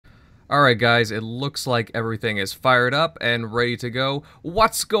Alright, guys, it looks like everything is fired up and ready to go.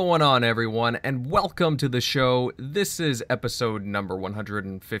 What's going on, everyone? And welcome to the show. This is episode number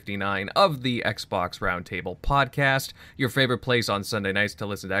 159 of the Xbox Roundtable podcast, your favorite place on Sunday nights to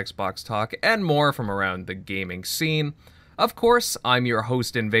listen to Xbox talk and more from around the gaming scene. Of course, I'm your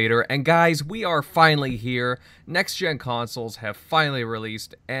host, Invader, and guys, we are finally here. Next-gen consoles have finally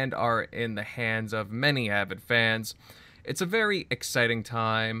released and are in the hands of many avid fans. It's a very exciting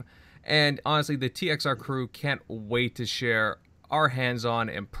time. And honestly, the TXR crew can't wait to share our hands-on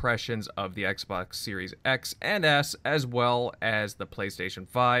impressions of the Xbox Series X and S, as well as the PlayStation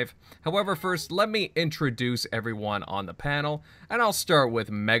 5. However, first, let me introduce everyone on the panel, and I'll start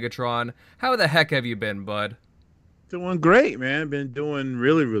with Megatron. How the heck have you been, bud? Doing great, man. Been doing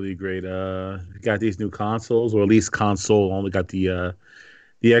really great. Got these new consoles, or at least console. Only got the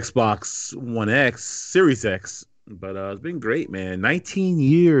Xbox One X, Series X. But it's been great, man. 19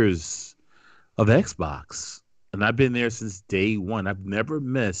 years of Xbox. And I've been there since day one. I've never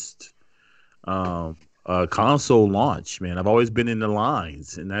missed a console launch, man. I've always been in the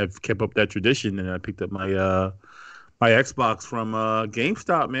lines, and I've kept up that tradition. And I picked up my Xbox from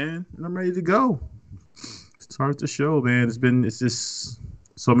GameStop, man. And I'm ready to go. Start the show, man. It's just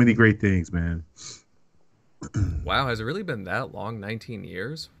so many great things, man. Wow, has it really been that long? 19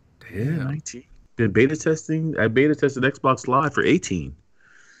 years? Damn. Yeah, 19. Been beta testing. I beta tested Xbox Live for 18.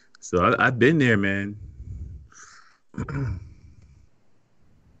 So I've been there, man.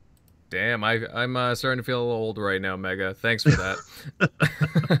 Damn, I'm starting to feel a little old right now, Mega. Thanks for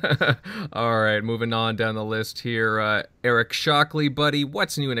that. All right, moving on down the list here. Eric Shockley, buddy,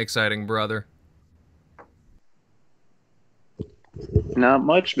 what's new and exciting, brother? Not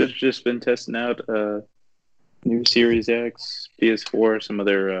much, but just been testing out new Series X, PS4, some of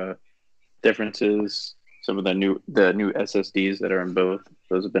their differences, some of the new SSDs that are in both.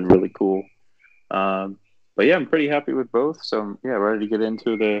 Those have been really cool. But yeah, I'm pretty happy with both. So yeah, ready to get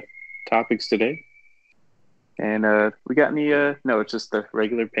into the topics today. And we got any? No, it's just the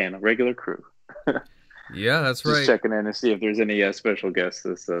regular panel, regular crew. Yeah, that's right. Just checking in to see if there's any special guests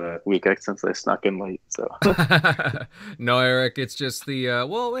this week since I snuck in late. So no, Eric, it's just the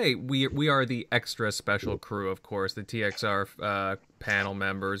well, wait, we are the extra special crew, of course, the TXR panel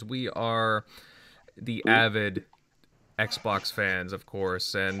members. We are the avid Xbox fans, of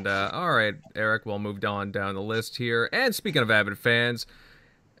course. And all right, Eric, we'll move on down the list here. And speaking of avid fans,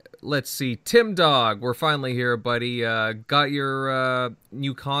 let's see, Tim Dog, we're finally here, buddy. Got your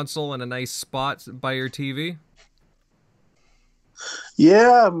new console in a nice spot by your TV?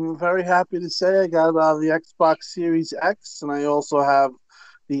 Yeah, I'm very happy to say I got the Xbox Series X, and I also have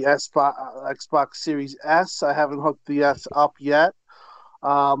the Xbox Series S. I haven't hooked the S up yet,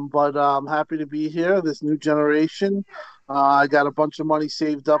 but I'm happy to be here, this new generation. I got a bunch of money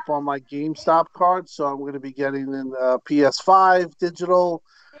saved up on my GameStop card, so I'm going to be getting in PS5 digital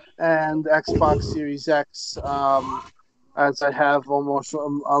and Xbox Series X, as I have almost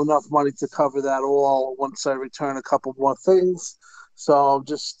enough money to cover that all once I return a couple more things. So I'm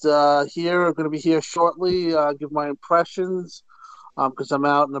just here. I'm going to be here shortly, give my impressions because I'm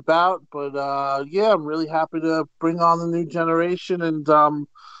out and about. But yeah, I'm really happy to bring on the new generation, and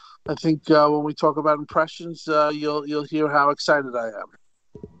I think when we talk about impressions, you'll hear how excited I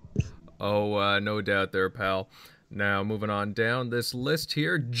am. Oh, no doubt there, pal. Now, moving on down this list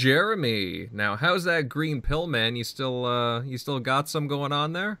here, Jeremy. Now, how's that green pill, man? You still got some going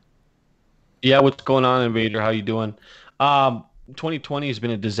on there? Yeah, what's going on, Invader? How you doing? 2020 has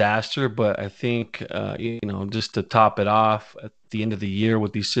been a disaster, but I think just to top it off at the end of the year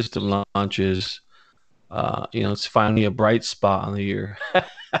with these system launches, it's finally a bright spot on the year.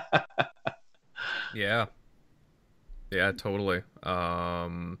 Yeah, totally.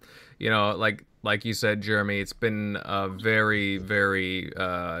 Like you said, Jeremy, it's been a very, very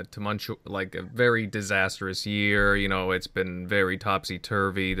tumultuous, like a very disastrous year. It's been very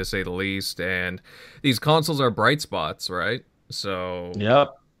topsy-turvy, to say the least. And these consoles are bright spots, right? So, yep.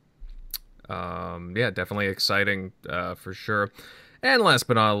 Yeah, definitely exciting for sure. And last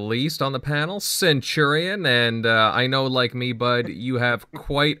but not least on the panel, Centurion. And I know, like me, bud, you have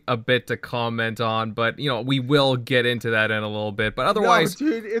quite a bit to comment on, but, we will get into that in a little bit. But otherwise... No,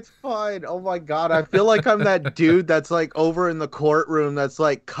 dude, it's fine. Oh, my God. I feel like I'm that dude that's, like, over in the courtroom that's,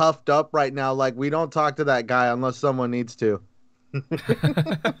 like, cuffed up right now. Like, we don't talk to that guy unless someone needs to.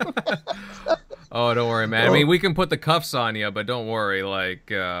 Oh, don't worry, man. I mean, we can put the cuffs on you, but don't worry. Like,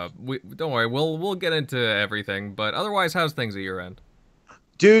 don't worry. We'll get into everything. But otherwise, how's things at your end?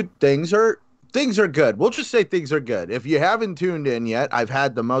 Dude, things are things are good. We'll just say things are good. If you haven't tuned in yet, I've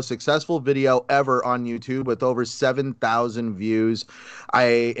had the most successful video ever on YouTube with over 7,000 views.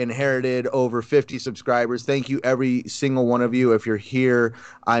 I inherited over 50 subscribers. Thank you, every single one of you. If you're here,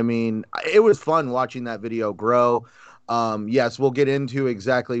 I mean, it was fun watching that video grow. Yes, we'll get into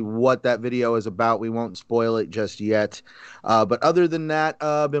exactly what that video is about. We won't spoil it just yet. But other than that,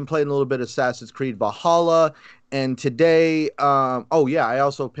 I've been playing a little bit of Assassin's Creed Valhalla. And today, oh yeah, I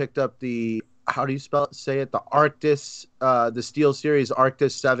also picked up the, how do you say it? The Arctis, the SteelSeries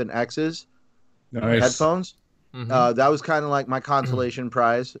Arctis 7Xs headphones. Mhm. That was kind of like my consolation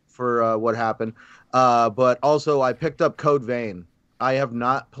prize for what happened. But also, I picked up Code Vein. I have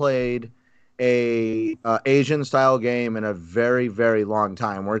not played a Asian style game in a very, very long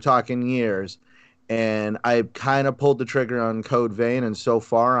time. We're talking years. And I kind of pulled the trigger on Code Vein, and so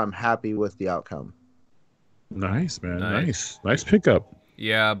far, I'm happy with the outcome. Nice, man. Nice pickup.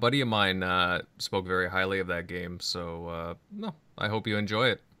 Yeah, a buddy of mine spoke very highly of that game, so no, I hope you enjoy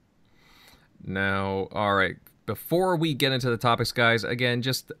it. Now, all right, before we get into the topics, guys, again,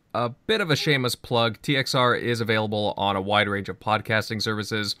 just a bit of a shameless plug. TXR is available on a wide range of podcasting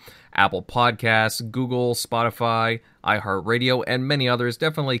services: Apple Podcasts, Google, Spotify, iHeartRadio, and many others.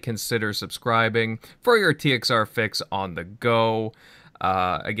 Definitely consider subscribing for your TXR fix on the go.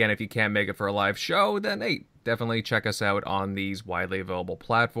 Again, if you can't make it for a live show, then hey, definitely check us out on these widely available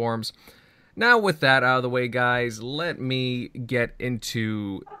platforms. Now, with that out of the way, guys, let me get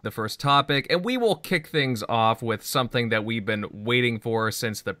into the first topic, and we will kick things off with something that we've been waiting for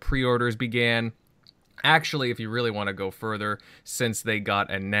since the pre-orders began. Actually, if you really want to go further, since they got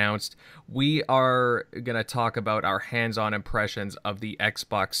announced, we are going to talk about our hands-on impressions of the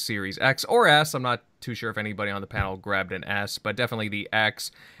Xbox Series X or S. I'm not too sure if anybody on the panel grabbed an S, but definitely the X.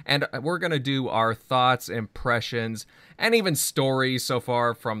 And we're going to do our thoughts, impressions, and even stories so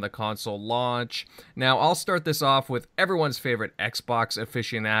far from the console launch. Now, I'll start this off with everyone's favorite Xbox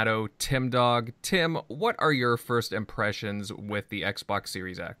aficionado, Tim Dog. Tim, what are your first impressions with the Xbox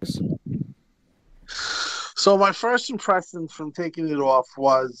Series X? So my first impression from taking it off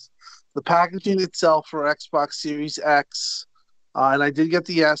was the packaging itself for Xbox Series X. And I did get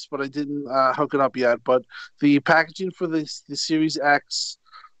the S, but I didn't hook it up yet. But the packaging for the Series X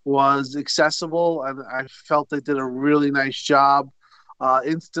was accessible, and I felt they did a really nice job.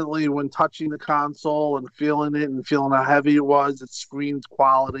 Instantly, when touching the console and feeling it and feeling how heavy it was, it screamed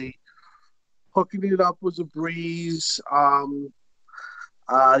quality. Hooking it up was a breeze.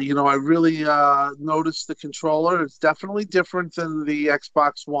 I really noticed the controller. It's definitely different than the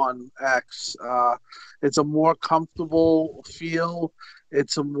Xbox One X. It's a more comfortable feel.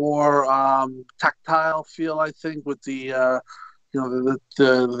 It's a more tactile feel, I think, with the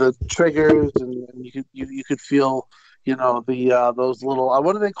the triggers, and you could feel the those little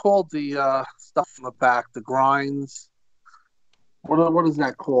what are they called, the stuff in the back, the grinds. What is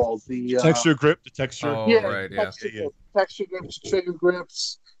that called? The Texture grip, the texture. Oh, yeah, right, yeah. texture grips, trigger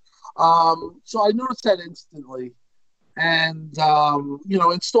grips. So I noticed that instantly, and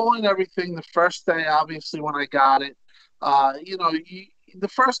installing everything the first day. Obviously, when I got it, the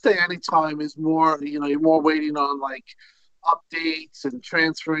first day anytime is more. You're more waiting on like updates and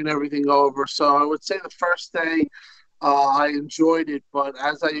transferring everything over. So I would say the first day I enjoyed it, but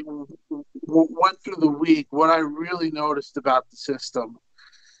as I went through the week, what I really noticed about the system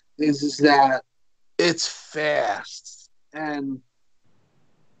is that it's fast. And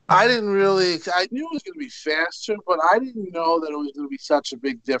I knew it was going to be faster, but I didn't know that it was going to be such a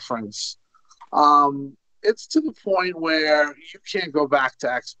big difference. It's to the point where you can't go back to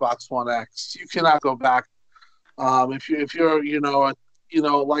Xbox One X. You cannot go back. If you're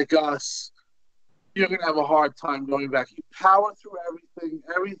like us, you're going to have a hard time going back. You power through everything.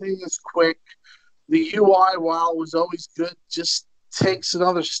 Everything is quick. The UI, while it was always good, just takes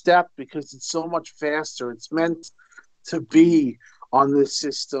another step because it's so much faster. It's meant to be on this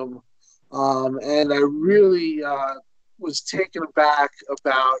system. And I really was taken aback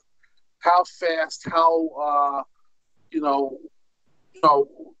about how fast, how,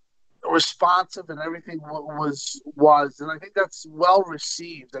 responsive and everything was. And I think that's well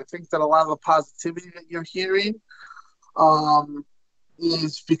received. I think that a lot of the positivity that you're hearing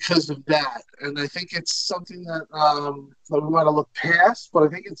is because of that. And I think it's something that we might have looked past, but I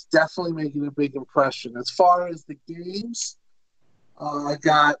think it's definitely making a big impression. As far as the games, I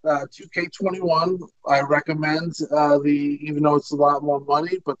got 2K21. I recommend even though it's a lot more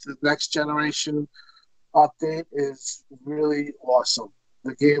money, but the next generation update is really awesome.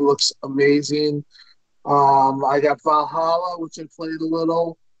 The game looks amazing. I got Valhalla, which I played a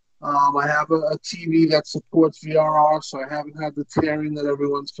little. I have a TV that supports VRR, so I haven't had the tearing that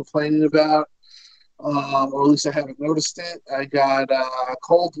everyone's complaining about. or at least I haven't noticed it. I got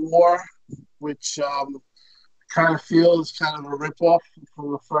Cold War, which kind of feels kind of a ripoff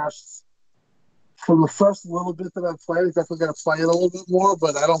from the first little bit that I've played. I'm definitely going to play it a little bit more,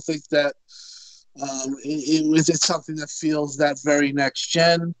 but I don't think that it's something that feels that very next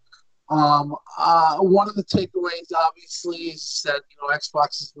gen. One of the takeaways, obviously, is that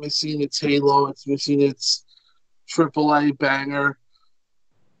Xbox is missing its Halo, it's missing its AAA banger.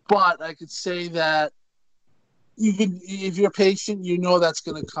 But I could say that even if you're patient, that's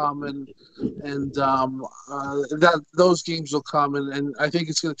going to come, and that those games will come, and I think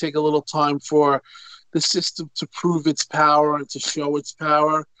it's going to take a little time for the system to prove its power and to show its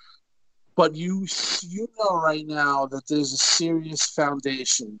power. But you know right now that there's a serious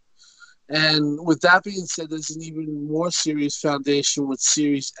foundation. And with that being said, there's an even more serious foundation with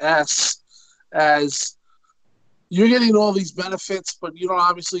Series S, as you're getting all these benefits, but you don't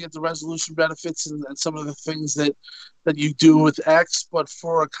obviously get the resolution benefits and some of the things that you do with X. But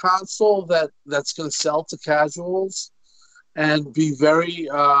for a console that's going to sell to casuals and be very,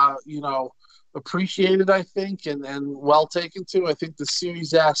 appreciated, I think, and well taken to, I think the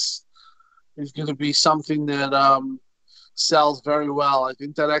Series S is going to be something that sells very well. I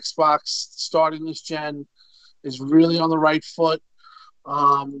think that Xbox starting this gen is really on the right foot.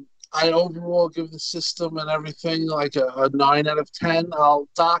 I overall give the system and everything like a 9 out of 10. I'll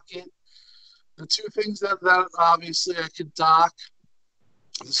dock it. The two things that obviously I could dock,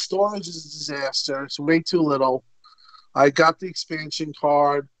 the storage is a disaster. It's way too little. I got the expansion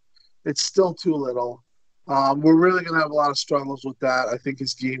card. It's still too little. We're really going to have a lot of struggles with that, I think,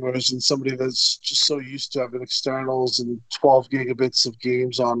 as gamers and somebody that's just so used to having externals and 12 gigabits of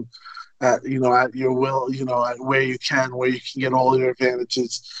games at your will, at where you can get all your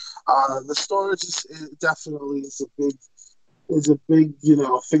advantages. The storage is definitely a big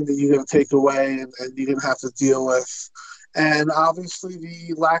thing that you're going to take away and you're going to have to deal with. And obviously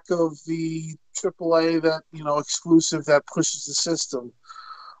the lack of the AAA exclusive that pushes the system.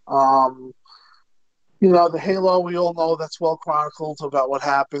 The Halo, we all know that's well chronicled about what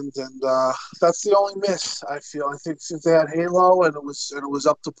happened, and that's the only miss, I feel. I think if they had Halo and it was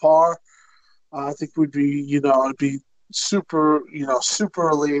up to par, I think we'd be, it'd be super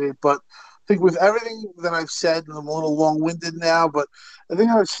elated. But I think with everything that I've said, and I'm a little long-winded now, but I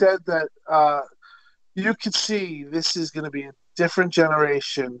think I've said that you could see this is going to be a different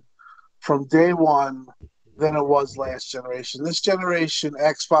generation from day one than it was last generation. This generation,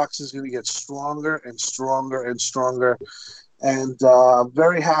 Xbox is going to get stronger and stronger and stronger. And I'm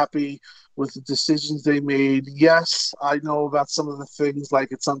very happy with the decisions they made. Yes, I know about some of the things,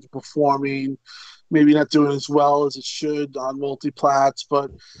 like it's underperforming, maybe not doing as well as it should on multiplats.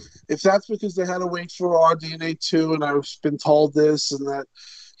 But if that's because they had to wait for RDNA 2, and I've been told this, and that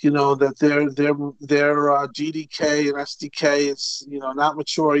that their GDK and SDK is not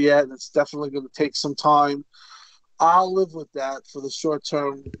mature yet, and it's definitely going to take some time, I'll live with that for the short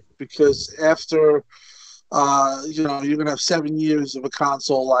term, because after you're going to have 7 years of a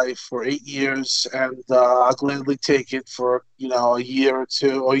console life, or 8 years, and I'll gladly take it for a year or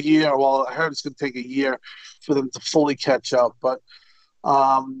two, or a year. Well, I heard it's going to take a year for them to fully catch up, but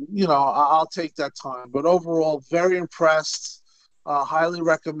I'll take that time. But overall, very impressed. Highly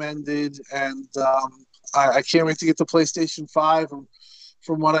recommended, and I can't wait to get to PlayStation 5. And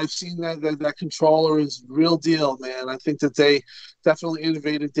from what I've seen, that controller is real deal, man. I think that they definitely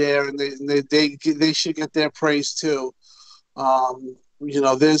innovated there, and they should get their praise too.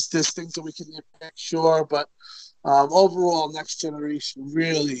 There's things that we can nitpick, sure, but overall, next generation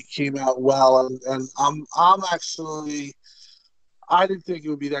really came out well, and I'm actually. I didn't think it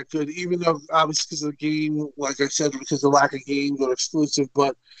would be that good, even though obviously because of the game, like I said, because of the lack of games or exclusive.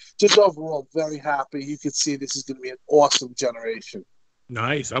 But just overall, very happy. You can see this is going to be an awesome generation.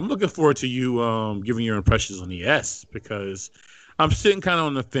 Nice. I'm looking forward to you giving your impressions on the S, because I'm sitting kind of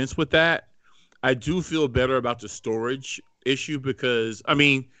on the fence with that. I do feel better about the storage issue because, I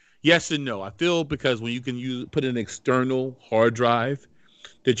mean, yes and no. I feel because when you can put an external hard drive,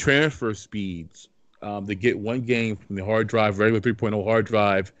 the transfer speeds to get one game from the hard drive, regular 3.0 hard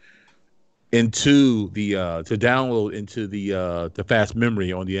drive, into the to download into the fast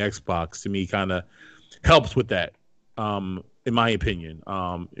memory on the Xbox, to me kind of helps with that, in my opinion,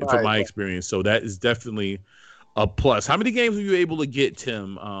 from my experience. So that is definitely a plus. How many games were you able to get,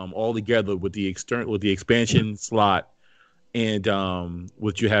 Tim, all together with the expansion slot and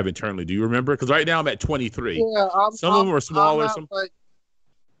what you have internally? Do you remember? Because right now I'm at 23. Yeah, some of them are smaller.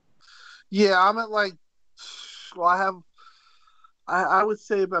 I'm at like, well, I would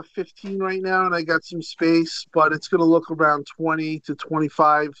say about 15 right now, and I got some space, but it's going to look around 20 to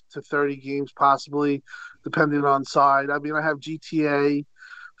 25 to 30 games possibly, depending on side. I mean, I have GTA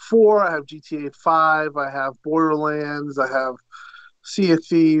 4, I have GTA 5, I have Borderlands, I have Sea of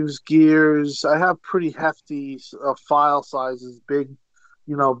Thieves, Gears. I have pretty hefty file sizes, big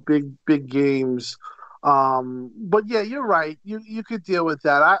games. But yeah, you're right. You could deal with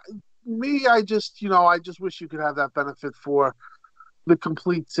that. I just wish you could have that benefit for the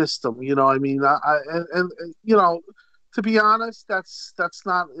complete system. You know, I mean, to be honest, that's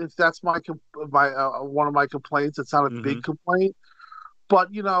not if that's my one of my complaints. It's not a big complaint,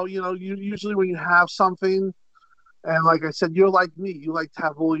 but you usually when you have something. And like I said, you're like me. You like to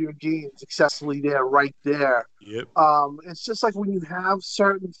have all your games accessibly there, right there. Yep. It's just like when you have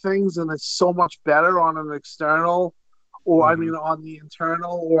certain things and it's so much better on an external, or I mean on the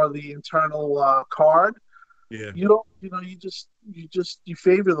internal or the internal card. Yeah. You don't, you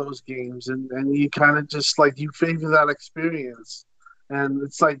favor those games and you kind of just like you favor that experience. And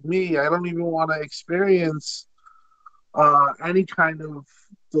it's like me, I don't even want to experience any kind of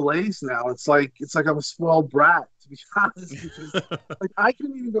delays now. It's like I'm a spoiled brat, to be honest, because like I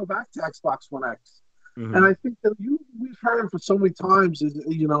couldn't even go back to Xbox One X. And I think that we've heard for so many times is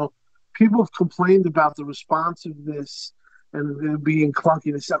people have complained about the responsiveness and it being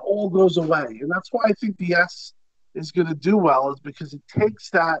clunky. They said all goes away, and that's why I think the S is going to do well, is because it takes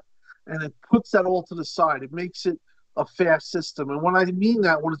that and it puts that all to the side. It makes it a fast system, and when I mean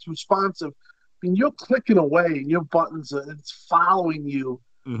that, when it's responsive, I mean you're clicking away and your buttons it's following you,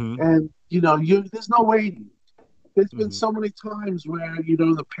 and there's no waiting. There's been so many times where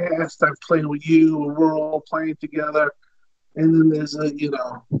in the past I've played with you and we're all playing together, and then there's a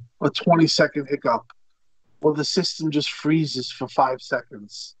 20-second hiccup. Well, the system just freezes for 5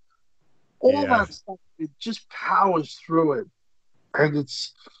 seconds. All that stuff, it just powers through it, and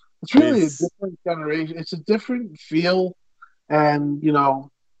it's really a different generation. It's a different feel, and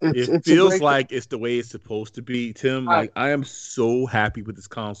it feels like it's the way it's supposed to be, Tim. Like I am so happy with this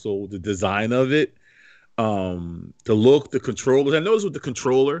console, the design of it, the look, the controllers. I noticed with the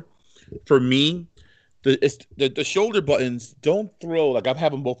controller, for me, the shoulder buttons don't throw like I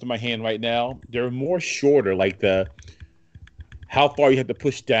have them both in my hand right now. They're more shorter, like how far you have to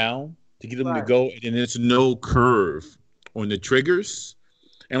push down to get them to go, and there's no curve on the triggers.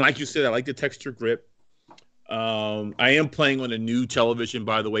 And like you said, I like the texture grip. I am playing on a new television,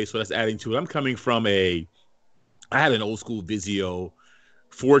 by the way, so that's adding to it. I'm coming from I had an old school Vizio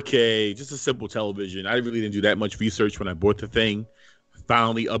 4K, just a simple television. I really didn't do that much research when I bought the thing.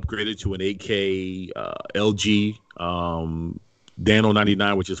 Finally upgraded to an 8K LG Dano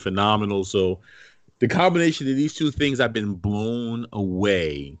 99, which is phenomenal. So the combination of these two things, I've been blown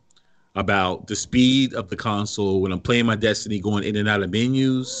away about the speed of the console when I'm playing my Destiny, going in and out of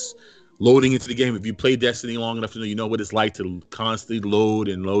menus, loading into the game. If you play Destiny long enough to know, you know what it's like to constantly load.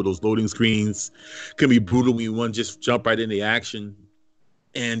 Those loading screens can be brutal when you want to just jump right into action.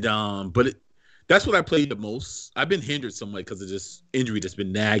 And that's what I played the most. I've been hindered somewhat because of this injury that's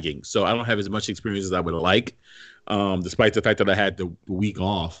been nagging. So I don't have as much experience as I would like, despite the fact that I had the week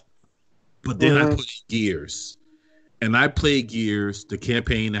off. But then I put Gears. And I played Gears, the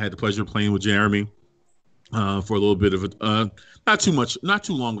campaign. I had the pleasure of playing with Jeremy for a little bit of not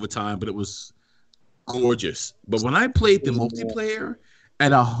too long of a time, but it was gorgeous. But when I played the multiplayer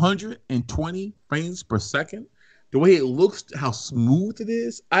at 120 frames per second, the way it looks, how smooth it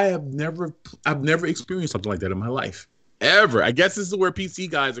is, I've never experienced something like that in my life, ever. I guess this is where PC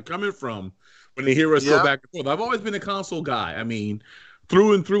guys are coming from when they hear us go back and forth. I've always been a console guy. I mean,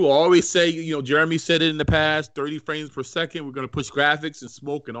 through and through, I always say, Jeremy said it in the past, 30 frames per second. We're going to push graphics and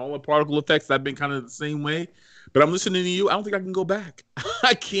smoke and all the particle effects. I've been kind of the same way. But I'm listening to you. I don't think I can go back.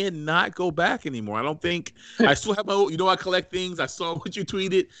 I cannot go back anymore. I don't think I still have my I collect things. I saw what you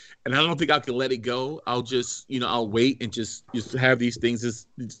tweeted, and I don't think I can let it go. I'll just, I'll wait and just have these things just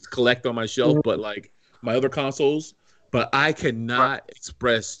collect on my shelf. But like my other consoles, but I cannot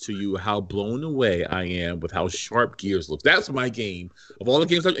express to you how blown away I am with how sharp Gears looks. That's my game of all the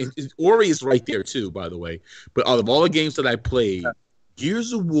games. Ori is right there too, by the way. But out of all the games that I played,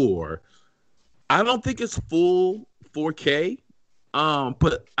 Gears of War, I don't think it's full 4K,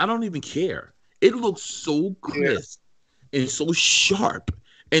 but I don't even care. It looks so crisp and so sharp.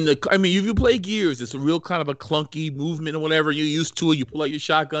 And if you play Gears, it's a real kind of a clunky movement or whatever. You're used to it. You pull out your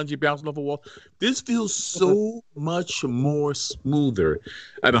shotguns, you're bouncing off a wall. This feels so much more smoother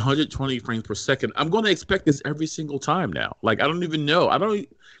at 120 frames per second. I'm going to expect this every single time now. Like, I don't even know.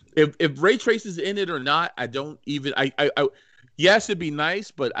 If ray trace is in it or not. I don't even. Yes, it'd be nice,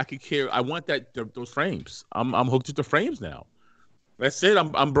 but I could care. I want those frames. I'm hooked to the frames now. That's it.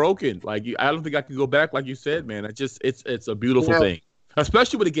 I'm broken. Like I don't think I can go back. Like you said, man. It's a beautiful thing,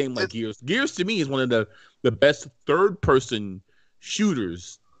 especially with a game like Gears. Gears to me is one of the best third person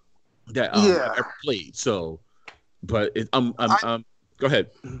shooters that I've ever played. So, but go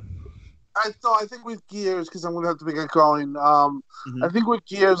ahead. I think with Gears, because I'm gonna have to make it going. I think with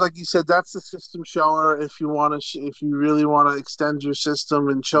Gears, like you said, that's the system shower. If you want to, if you really want to extend your system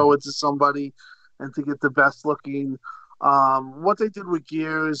and show it to somebody, and to get the best looking. What they did with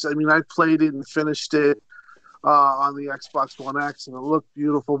Gears, I mean, I played it and finished it on the Xbox One X, and it looked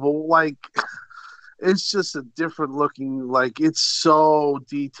beautiful. But like, it's just a different looking. Like, it's so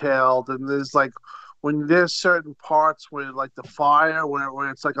detailed, and there's like when there's certain parts where like the fire, where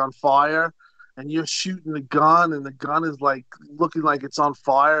it's like on fire, and you're shooting the gun, and the gun is like looking like it's on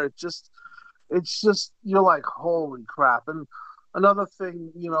fire. It's just you're like, holy crap. And another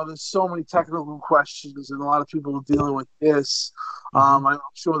thing, there's so many technical questions, and a lot of people are dealing with this. I'm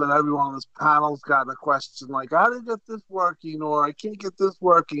sure that everyone on this panel's got a question like, "How did I get this working?" or "I can't get this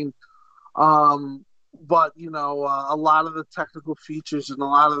working." But a lot of the technical features and a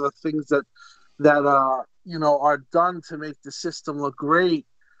lot of the things that are done to make the system look great.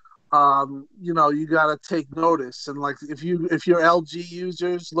 You got to take notice. And like, if you're LG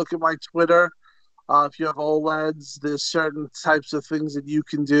users, look at my Twitter. If you have OLEDs, there's certain types of things that you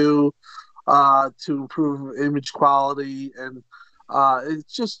can do to improve image quality, and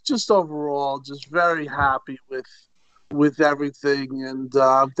it's just overall just very happy with everything. And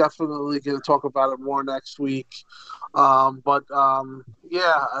I'm definitely going to talk about it more next week. But I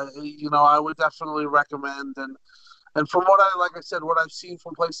would definitely recommend. And from what I've seen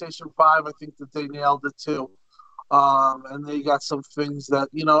from PlayStation 5, I think that they nailed it too. And they got some things that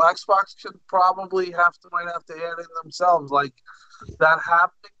Xbox might have to add in themselves, like that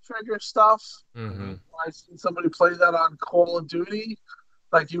haptic trigger stuff. I've seen somebody play that on Call of Duty,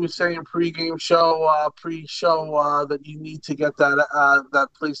 like you were saying pre-show that you need to get that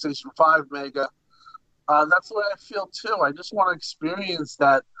PlayStation 5 Mega. That's the way I feel too. I just want to experience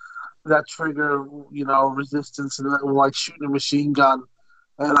that trigger, resistance, and like shooting a machine gun.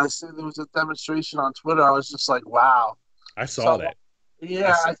 And I see there was a demonstration on Twitter. I was just like, wow. I saw that.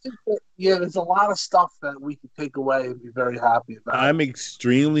 Yeah, I think that, there's a lot of stuff that we could take away and be very happy about. I'm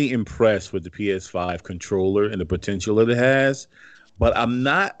extremely impressed with the PS5 controller and the potential that it has, but I'm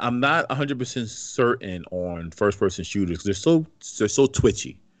not 100% certain on first-person shooters. They're so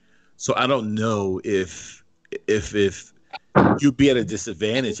twitchy. So I don't know if you'd be at a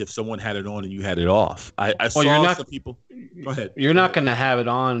disadvantage if someone had it on and you had it off. I saw some people. Go ahead. You're not going to have it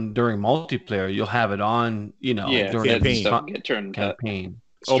on during multiplayer. You'll have it on, during campaign.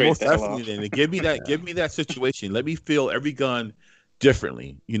 Oh, most definitely. Then give me that situation. Let me feel every gun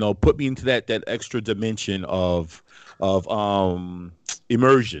differently. Put me into that extra dimension of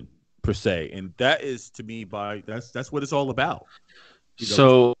immersion per se, and that is to me that's what it's all about.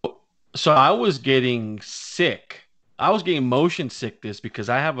 So I was getting sick. I was getting motion sickness because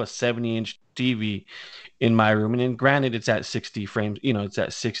I have a 70-inch TV in my room, and then granted, it's at 60 frames. It's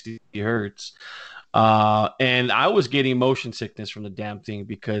at 60 hertz, and I was getting motion sickness from the damn thing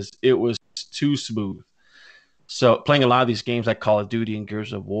because it was too smooth. So playing a lot of these games like Call of Duty and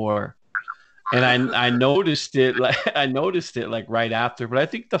Gears of War, and I noticed it like right after. But I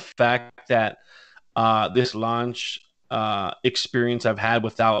think the fact that this launch experience I've had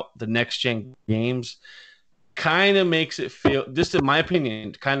without the next gen games kind of makes it feel, just in my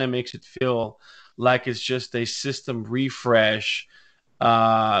opinion, kind of makes it feel like it's just a system refresh,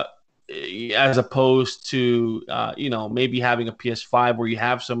 as opposed to maybe having a PS5 where you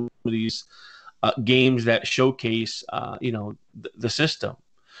have some of these games that showcase the system.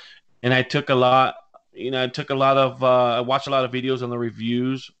 And I took a lot of I watched a lot of videos on the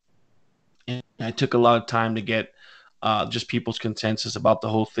reviews, and I took a lot of time to get just people's consensus about the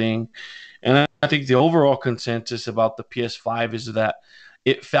whole thing. And I think the overall consensus about the PS5 is that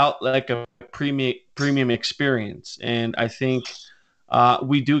it felt like a premium experience. And I think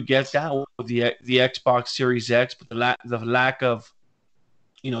we do get that with the Xbox Series X, but the lack of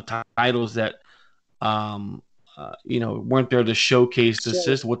titles that weren't there to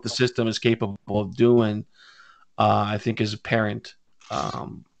showcase what the system is capable of doing, I think is apparent. I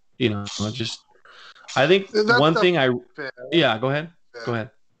think one thing go ahead. Go ahead.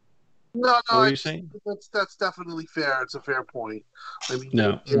 No, what were you saying? That's definitely fair. It's a fair point. I mean,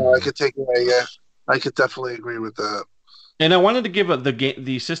 no, I could take away. Yeah, I could definitely agree with that. And I wanted to give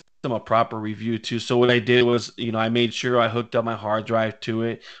the system a proper review too. So what I did was, I made sure I hooked up my hard drive to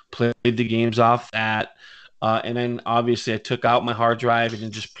it, played the games off that, and then obviously I took out my hard drive and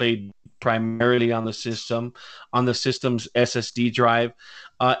then just played primarily on the system's SSD drive,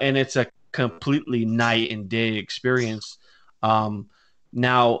 and it's a completely night and day experience.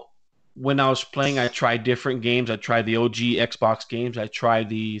 Now, when I was playing, I tried different games. I tried the OG Xbox games. I tried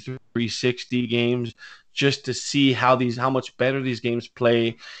the 360 games just to see how much better these games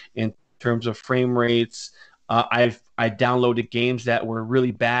play in terms of frame rates. I downloaded games that were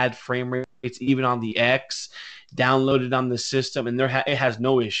really bad frame rates, even on the X, downloaded on the system, and it has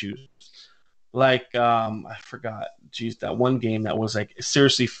no issues. Like I forgot, that one game that was like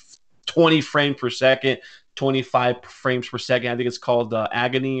seriously 20 frames per second, 25 frames per second. I think it's called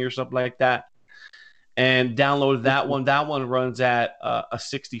Agony or something like that. And downloaded that one. That one runs at a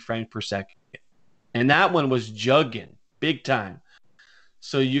 60 frames per second. And that one was jugging big time.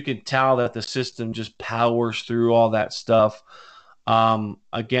 So you can tell that the system just powers through all that stuff.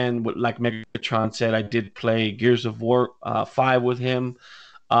 Again, like Megatron said, I did play Gears of War 5 with him.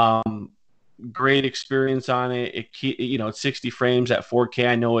 Great experience on it. It's 60 frames at 4K.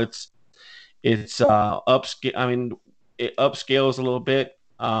 I know it's upscale. I mean, it upscales a little bit,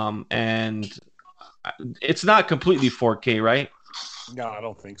 and it's not completely 4K, right? No, I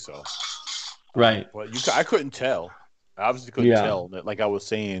don't think so. Right. But I couldn't tell. I obviously couldn't tell. Like I was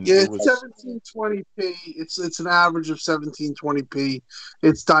saying, yeah, it was 1720p. It's an average of 1720p.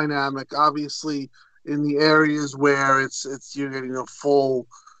 It's dynamic. Obviously, in the areas where it's you're getting a full,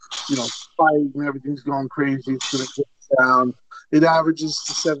 fight and everything's going crazy, it's going to get down. It averages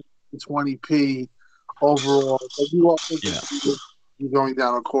to 1720p overall. But you also you're going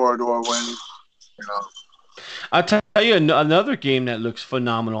down a corridor when I'll tell you another game that looks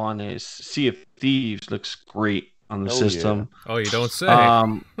phenomenal on this. Sea of Thieves looks great on the system. Yeah. Oh, you don't say.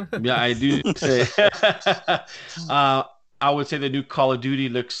 Yeah, I do say. I would say the new Call of Duty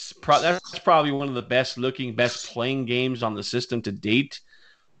looks. That's probably one of the best looking, best playing games on the system to date,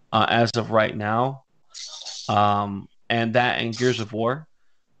 as of right now. And Gears of War.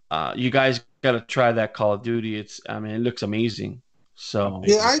 You guys got to try that Call of Duty. It looks amazing. So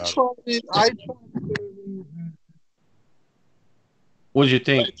yeah, I tried it. What did you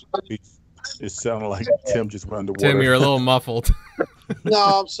think? It sounded like Tim just went underwater. Tim, you're a little muffled. No,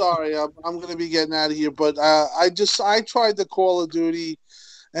 I'm sorry. I'm going to be getting out of here. But I tried the Call of Duty,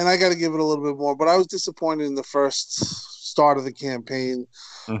 and I got to give it a little bit more. But I was disappointed in the first start of the campaign.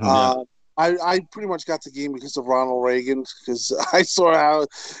 Mm-hmm. I pretty much got the game because of Ronald Reagan, because I saw how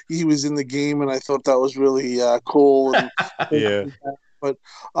he was in the game, and I thought that was really cool. And, yeah. But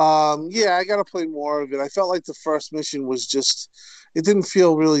I got to play more of it. I felt like the first mission was just, it didn't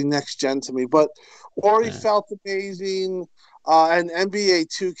feel really next gen to me. But Ori felt amazing. And NBA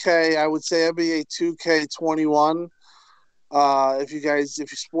 2K, I would say NBA 2K21. If you're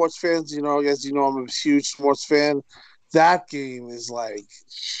sports fans, I'm a huge sports fan. That game is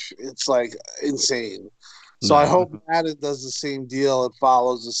it's insane. So I hope Madden does the same deal. It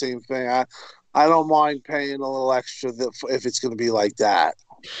follows the same thing. I don't mind paying a little extra if it's going to be like that.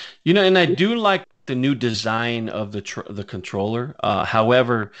 And I do like the new design of the controller.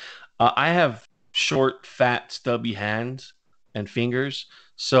 However, I have short, fat, stubby hands and fingers.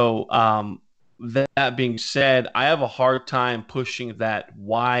 So that being said, I have a hard time pushing that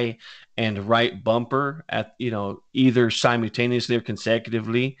Y and right bumper at either simultaneously or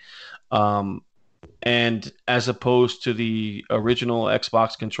consecutively. And as opposed to the original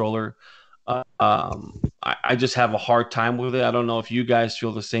Xbox controller, I just have a hard time with it. I don't know if you guys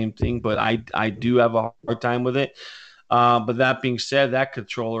feel the same thing, but I do have a hard time with it. But that being said, that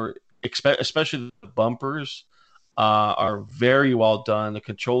controller, especially the bumpers, are very well done. The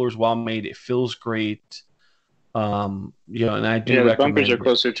controller's well made. It feels great. And I do recommend the bumpers are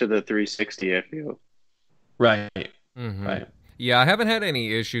closer to the 360, I feel. Right. Mm-hmm. Right. Yeah, I haven't had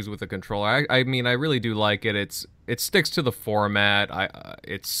any issues with the controller. I mean, I really do like it. It sticks to the format.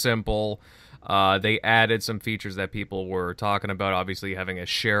 It's simple. They added some features that people were talking about. Obviously, having a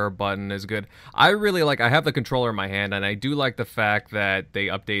share button is good. I have the controller in my hand, and I do like the fact that they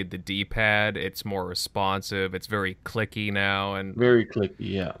updated the D-pad. It's more responsive. It's very clicky now. And very clicky,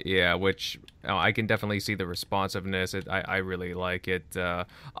 yeah. Yeah, which I can definitely see the responsiveness. I really like it.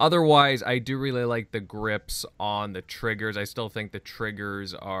 Otherwise, I do really like the grips on the triggers. I still think the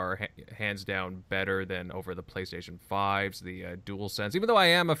triggers are hands down better than over the PlayStation 5's, the DualSense, even though I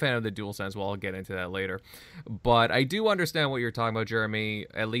am a fan of the DualSense. Well, I'll get into that later. But I do understand what you're talking about, Jeremy,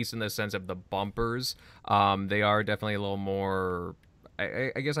 at least in the sense of the bumpers. They are definitely a little more,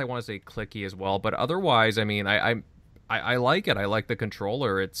 I guess I want to say clicky as well. But otherwise, I mean, I like it. I like the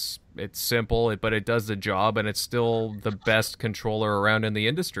controller. It's simple, but it does the job, and it's still the best controller around in the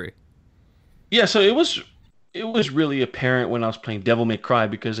industry. Yeah, so it was it was really apparent when I was playing Devil May Cry,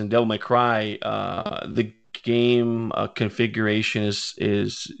 because in Devil May Cry, the game configuration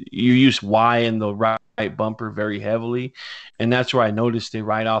is you use Y in the right bumper very heavily, and that's where I noticed it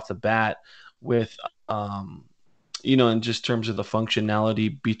right off the bat with in just terms of the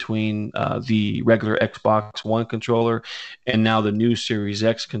functionality between the regular Xbox One controller and now the new Series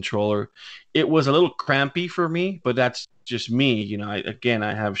X controller. It was a little crampy for me, but that's just me.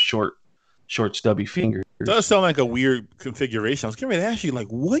 I have short, stubby fingers. It does sound like a weird configuration. I was getting ready to ask you, like,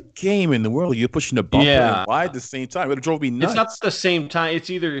 what game in the world are you pushing the bumper and wide at the same time? It drove me nuts. It's not the same time. It's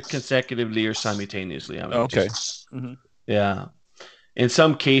either consecutively or simultaneously. Okay. Yeah. In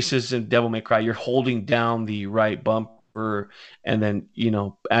some cases in Devil May Cry, you're holding down the right bumper, and then,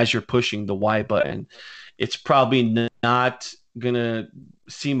 as you're pushing the Y button, it's probably not going to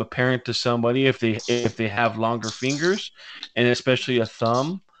seem apparent to somebody if they have longer fingers, and especially a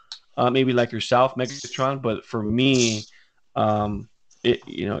thumb. Maybe like yourself, Megatron, but for me,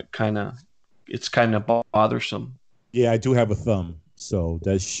 it's kind of bothersome. Yeah, I do have a thumb, so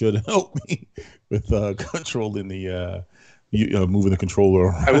that should help me with controlling the moving the controller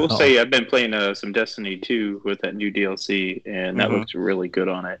around. I will say I've been playing some Destiny 2 with that new DLC, and that looks really good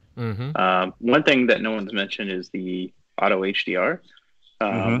on it. One thing that no one's mentioned is the auto HDR,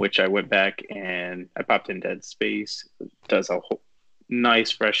 which I went back and I popped in Dead Space. It does a whole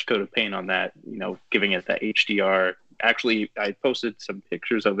nice fresh coat of paint on that, giving it that HDR. Actually, I posted some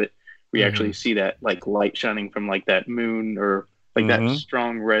pictures of it. We actually see that like light shining from like that moon or like that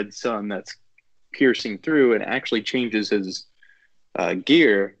strong red sun that's piercing through, and actually changes his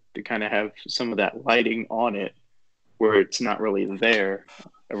gear to kind of have some of that lighting on it where it's not really there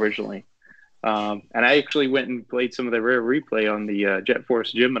originally. And I actually went and played some of the rare replay on the Jet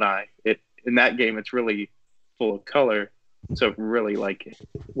Force Gemini. In that game, it's really full of color. So it really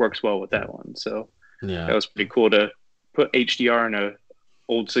works well with that one. So that was pretty cool to put HDR in a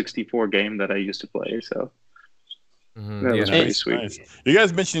old 64 game that I used to play. So that was pretty sweet. Nice. You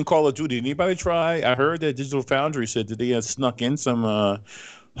guys mentioned Call of Duty. Anybody try? I heard that Digital Foundry said that they had snuck in some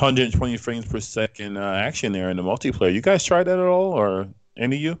 120 frames per second action there in the multiplayer. You guys tried that at all, or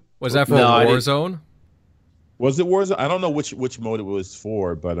any of you? Was that for Warzone? Was it Warzone? I don't know which mode it was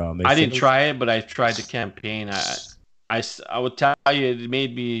for, but I didn't try it, but I tried the campaign. I would tell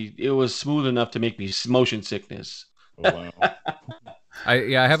you, it was smooth enough to make me motion sickness. Oh, wow.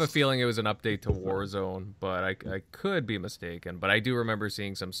 I have a feeling it was an update to Warzone, but I could be mistaken. But I do remember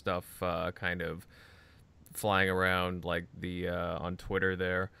seeing some stuff kind of flying around like the on Twitter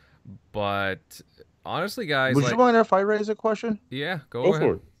there. But honestly, guys, would you mind if I raise a question? Yeah, go ahead.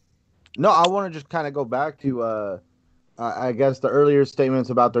 For it. No, I want to just kind of go back to I guess the earlier statements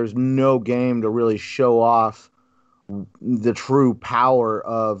about there's no game to really show off the true power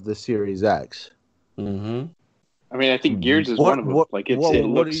of the Series X. I mean, I think Gears is one of them. What are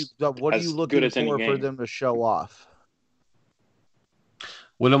you looking for them to show off?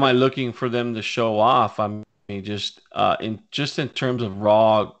 What am I looking for them to show off? I mean, just in terms of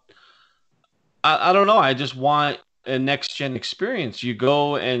raw. I don't know. I just want a next gen experience. You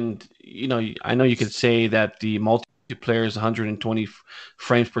go and I know you could say that the multiplayer is 120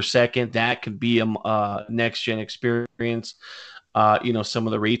 frames per second. That could be a next gen experience. Some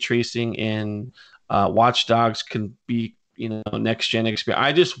of the ray tracing in Watch Dogs can be next gen experience.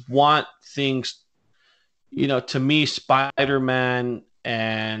 I just want things. To me, Spider-Man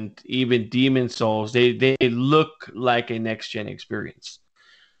and even Demon Souls, they look like a next gen experience.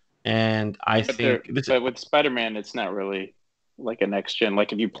 And but with Spider-Man, it's not really like a next gen.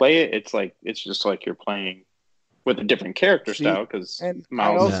 Like if you play it, it's just like you're playing with a different character style because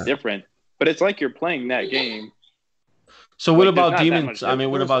Miles is different. But it's like you're playing that game. So what about Demons? I mean,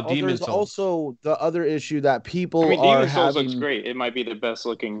 what about Demon Souls? There's also the other issue that people Demon Souls looks great. It might be the best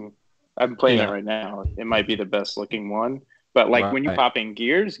looking. I'm playing it right now. It might be the best looking one. But when you pop in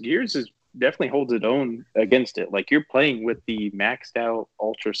Gears is definitely holds its own against it. Like you're playing with the maxed out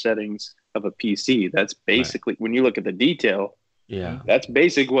ultra settings of a PC. That's basically when you look at the detail. Yeah, that's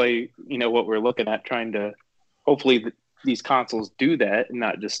basically what we're looking at. Trying to hopefully these consoles do that and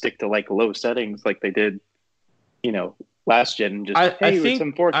not just stick to low settings like they did. Last gen, just it's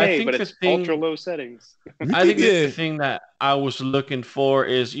in 4K, but it's ultra low settings. I think the thing that I was looking for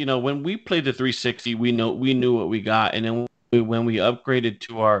is, when we played the 360, we knew what we got, and then when we upgraded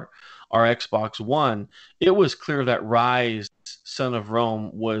to our Xbox One, it was clear that Rise, Son of Rome,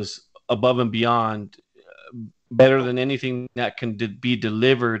 was above and beyond better than anything that can be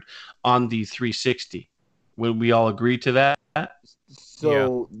delivered on the 360. Would we all agree to that?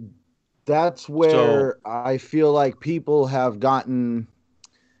 So. Yeah. That's where I feel like people have gotten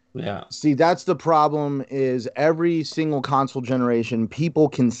Yeah. See, that's the problem. Is every single console generation, people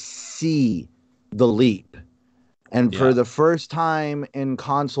can see the leap, and for Yeah. the first time in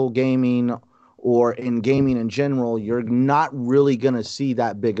console gaming or in gaming in general, you're not really going to see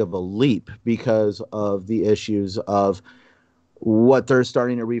that big of a leap because of the issues of what they're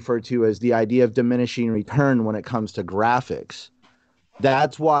starting to refer to as the idea of diminishing return when it comes to graphics.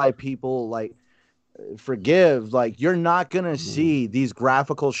 That's why people like forgive, like you're not gonna see these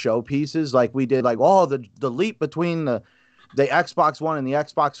graphical showpieces like we did, like, oh, the leap between the Xbox One and the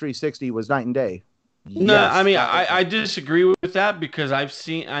Xbox 360 was night and day. No, I Yes, mean, that I disagree with that because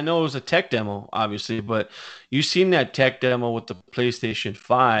I know it was a tech demo, obviously, but you seen that tech demo with the PlayStation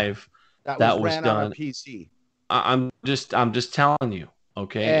 5 that was that was ran on a done. PC. I'm just telling you,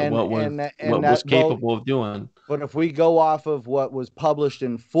 okay, and what and was that, well, capable of doing. but if we go off of what was published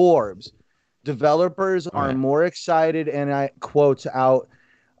in Forbes, developers are Right. more excited, and I quote out,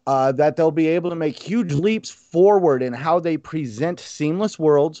 that they'll be able to make huge leaps forward in how they present seamless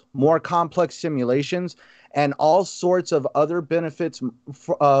worlds, more complex simulations, and all sorts of other benefits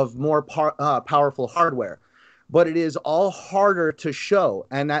of more powerful hardware. But it is all harder to show,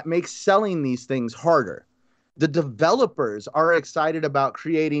 and that makes selling these things harder. The developers are excited about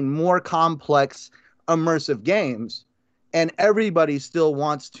creating more complex, immersive games, and everybody still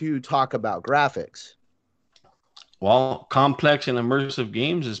wants to talk about graphics. Well, complex and immersive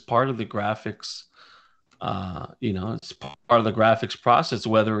games is part of the graphics. It's part of the graphics process.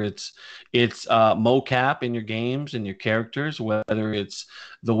 Whether it's mocap in your games and your characters, whether it's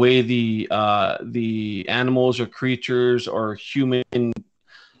the way the animals or creatures or human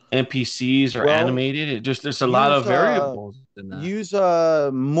NPCs are Well, animated. There's a lot use of variables in that. use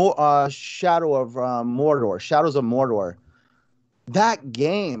Shadow of Mordor, Shadows of Mordor. That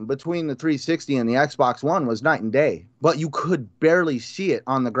game between the 360 and the Xbox One was night and day, but you could barely see it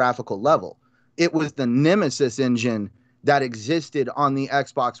on the graphical level. It was the Nemesis engine that existed on the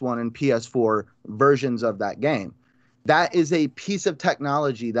Xbox One and PS4 versions of that game. That is a piece of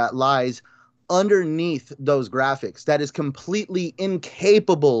technology that lies underneath those graphics that is completely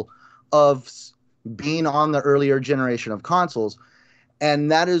incapable of being on the earlier generation of consoles.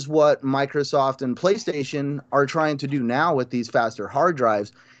 And that is what Microsoft and PlayStation are trying to do now with these faster hard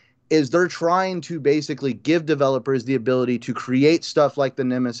drives, is they're trying to basically give developers the ability to create stuff like the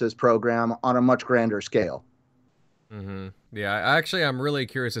Nemesis program on a much grander scale. Mm-hmm. Yeah, I'm really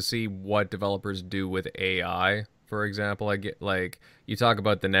curious to see what developers do with AI. For example, I get like you talk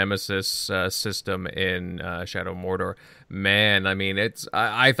about the Nemesis system in Shadow Mordor. Man, I mean,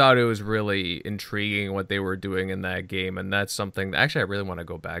 I thought it was really intriguing what they were doing in that game, and that's something. Actually, I really want to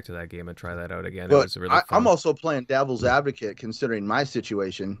go back to that game and try that out again. It But was really fun. I'm also playing devil's advocate considering my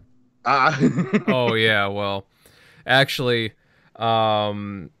situation. Oh yeah, well, actually,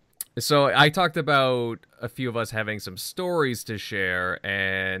 so I talked about a few of us having some stories to share,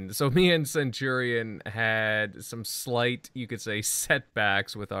 and so me and Centurion had some slight, you could say,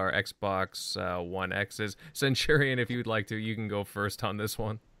 setbacks with our Xbox One X's. Centurion, if you'd like to, you can go first on this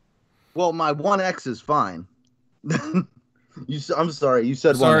one. Well, my One X is fine. I'm sorry, you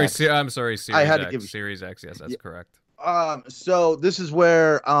said Sorry, One X. I'm sorry, Series I had to X. give you... Series X, yes, that's correct. So this is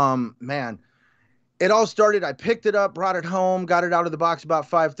where, man, it all started. I picked it up, brought it home, got it out of the box about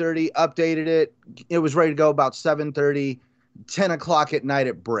 5:30, updated it. It was ready to go about 7:30, 10 o'clock at night.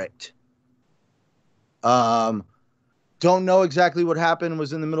 It bricked. Don't know exactly what happened.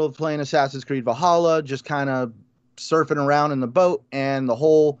 Was in the middle of playing Assassin's Creed Valhalla, just kind of surfing around in the boat, and the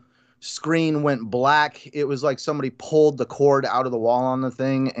whole screen went black. It was like somebody pulled the cord out of the wall on the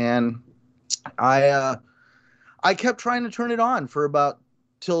thing, and I kept trying to turn it on for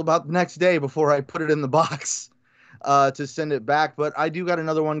till about the next day before I put it in the box to send it back. But I do got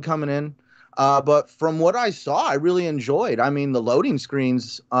another one coming in. But from what I saw, I really enjoyed. I mean, the loading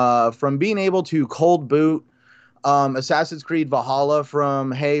screens, from being able to cold boot Assassin's Creed Valhalla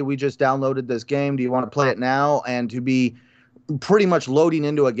from, hey, we just downloaded this game, do you want to play it now? And to be pretty much loading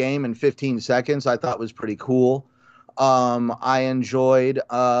into a game in 15 seconds, I thought was pretty cool. I enjoyed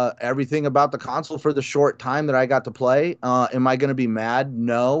everything about the console for the short time that I got to play. Am I going to be mad?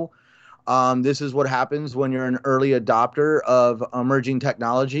 No. This is what happens when you're an early adopter of emerging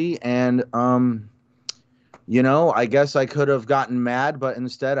technology. And, I guess I could have gotten mad, but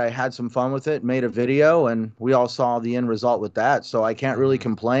instead I had some fun with it, made a video, and we all saw the end result with that. So I can't really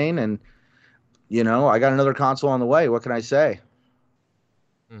complain. And, I got another console on the way. What can I say?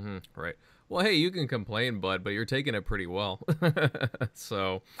 Mm-hmm. Right. Well, hey, you can complain, bud, but you're taking it pretty well.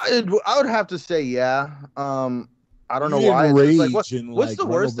 So I would have to say, yeah. I don't know You why. didn't It's just like, rage and what's like the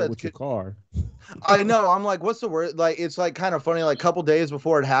run worst over it that with your could? car? I know. I'm like, what's the worst? Like, it's like kind of funny. Like, a couple days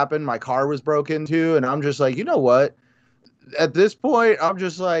before it happened, my car was broken into, and I'm just like, you know what? At this point, I'm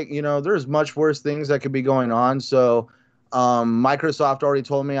just like, there's much worse things that could be going on. So, Microsoft already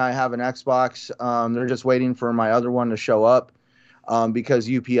told me I have an Xbox. They're just waiting for my other one to show up, because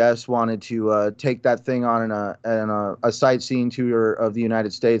UPS wanted to take that thing on a sightseeing tour of the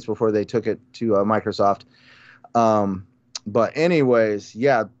United States before they took it to Microsoft. But anyways,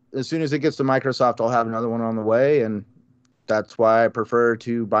 yeah, as soon as it gets to Microsoft, I'll have another one on the way, and that's why I prefer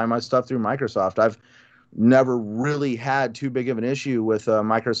to buy my stuff through Microsoft. I've never really had too big of an issue with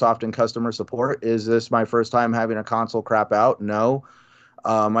Microsoft and customer support. Is this my first time having a console crap out? No.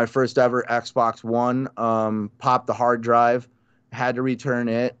 My first ever Xbox One popped the hard drive, had to return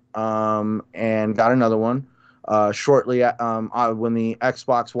it, and got another one. Shortly when the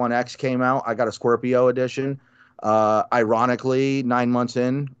Xbox One X came out, I got a Scorpio edition. Ironically, 9 months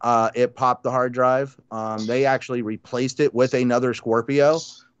in, it popped the hard drive. They actually replaced it with another Scorpio,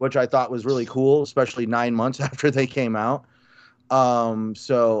 which I thought was really cool, especially 9 months after they came out.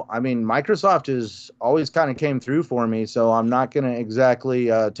 So, I mean, Microsoft has always kind of came through for me, so I'm not going to exactly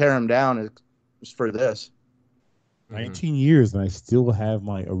tear them down for this. 19 years, and I still have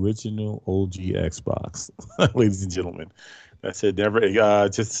my original OG Xbox, ladies and gentlemen. That's it. Never,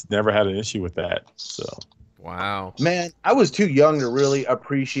 just never had an issue with that. So, Wow. Man, I was too young to really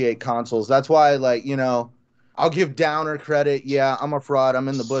appreciate consoles. That's why, like, I'll give Downer credit. Yeah, I'm a fraud. I'm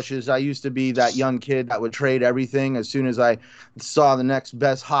in the bushes. I used to be that young kid that would trade everything as soon as I saw the next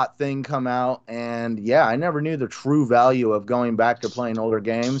best hot thing come out. And yeah, I never knew the true value of going back to playing older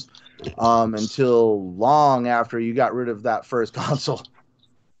games until long after you got rid of that first console.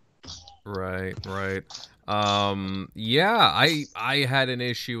 Right. Yeah, I had an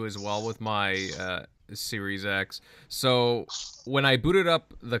issue as well with my Series X. So when I booted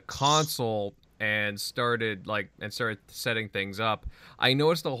up the console and started setting things up, I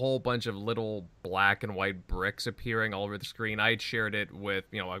noticed a whole bunch of little black and white bricks appearing all over the screen. I had shared it with,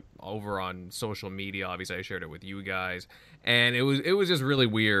 over on social media. Obviously, I shared it with you guys, and it was just really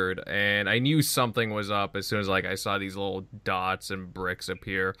weird. And I knew something was up as soon as I saw these little dots and bricks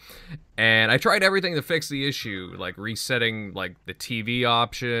appear. And I tried everything to fix the issue, like resetting the TV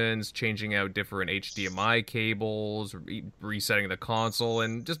options, changing out different HDMI cables, resetting the console,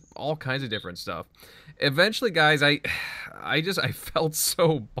 and just all kinds of different stuff. Eventually, guys, I felt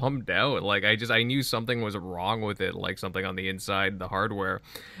so bummed out. I knew something was wrong with it, like something on the inside, the hardware,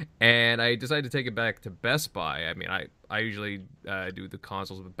 and I decided to take it back to Best Buy. I mean, I usually do the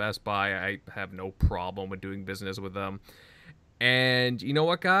consoles with Best Buy. I have no problem with doing business with them. And you know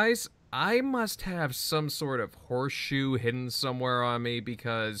what, guys? I must have some sort of horseshoe hidden somewhere on me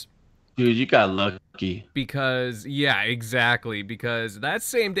because... Dude, you got lucky. Yeah, exactly. Because that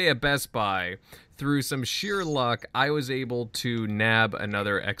same day at Best Buy, through some sheer luck, I was able to nab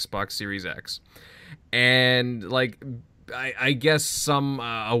another Xbox Series X. And, I guess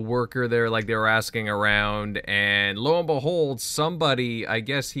a worker there, they were asking around, and lo and behold, somebody, I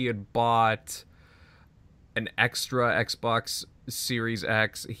guess he had bought an extra Xbox Series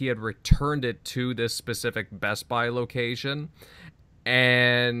X. He had returned it to this specific Best Buy location,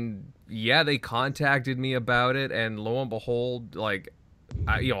 and yeah, they contacted me about it, and lo and behold,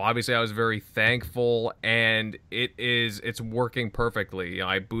 obviously I was very thankful, and it's working perfectly.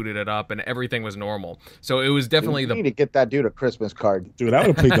 I booted it up and everything was normal. So it was definitely You need to get that dude a Christmas card. dude, I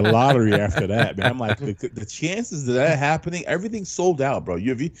would have played the lottery after that, man. I'm like, the chances of that happening, everything's sold out, bro.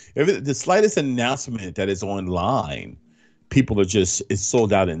 If the slightest announcement that is online, people it's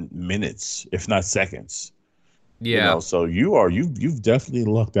sold out in minutes, if not seconds. Yeah. So you've definitely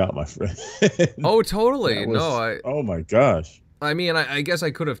lucked out, my friend. Oh, totally. Oh my gosh. I mean, I guess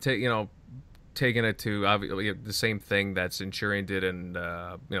I could have taken it to the same thing that Centurion did and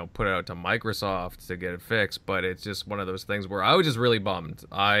put it out to Microsoft to get it fixed, but it's just one of those things where I was just really bummed.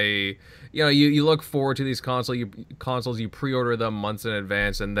 You look forward to these consoles, you pre-order them months in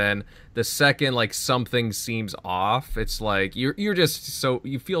advance, and then the second something seems off, it's like you're just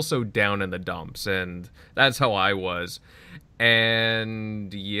you feel so down in the dumps, and that's how I was.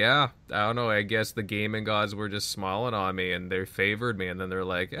 And yeah, I don't know, I guess the gaming gods were just smiling on me and they favored me, and then they're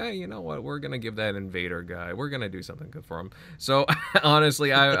like, hey, you know what, we're gonna give that Invader guy, we're gonna do something good for him. So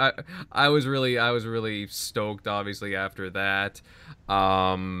honestly, I was really stoked, obviously, after that.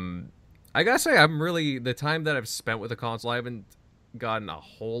 I gotta say, I'm really, the time that I've spent with the console, I haven't gotten a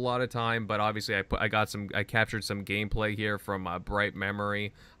whole lot of time, but obviously I captured some gameplay here from Bright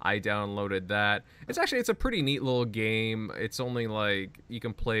Memory. I downloaded that. It's a pretty neat little game. It's only like you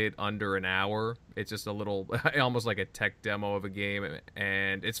can play it under an hour. It's just a little almost like a tech demo of a game,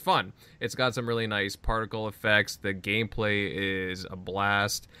 and it's fun. It's got some really nice particle effects. The gameplay is a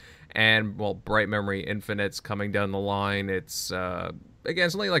blast. And well, Bright Memory Infinite's coming down the line. It's again,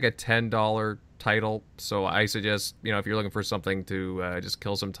 it's only like a $10 title, so I suggest, if you're looking for something to just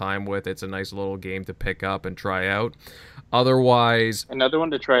kill some time with, it's a nice little game to pick up and try out. Otherwise, another one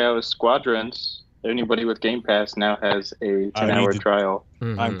to try out is Squadrons. Anybody with Game Pass now has a 10-hour trial.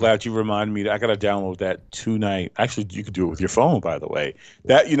 Mm-hmm. I'm glad you reminded me. I got to download that tonight. Actually, you could do it with your phone, by the way.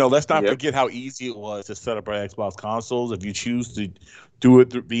 That let's not forget how easy it was to set up our Xbox consoles. If you choose to do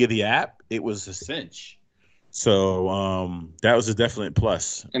it via the app, it was a cinch. So that was a definite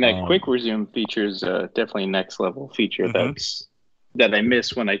plus. And that quick resume feature is definitely a next level feature that I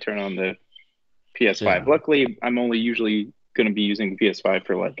miss when I turn on the PS5. Yeah. Luckily, I'm only usually going to be using the PS5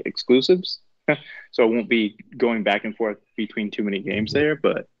 for like exclusives, so I won't be going back and forth between too many games there.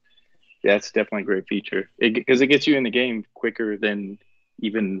 But yeah, it's definitely a great feature because it gets you in the game quicker than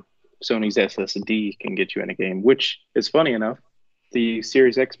even Sony's SSD can get you in a game. Which is funny enough, the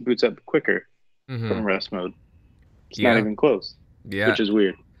Series X boots up quicker from rest mode. It's not even close. Yeah, which is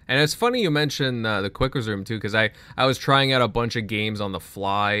weird. And it's funny you mentioned the quick resume too, because I was trying out a bunch of games on the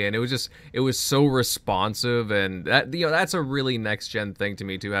fly, and it was so responsive, and that that's a really next gen thing to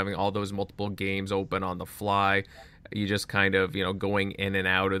me too, having all those multiple games open on the fly. You just kind of going in and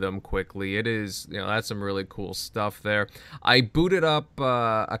out of them quickly. It is that's some really cool stuff there. I booted up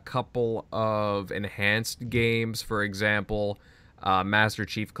a couple of enhanced games, for example. Master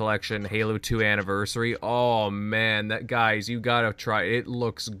Chief Collection, Halo 2 Anniversary. Oh man, guys, you gotta try it. It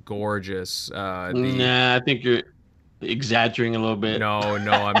looks gorgeous. Nah, I think you're exaggerating a little bit. No.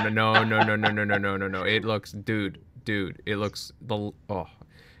 It looks, dude.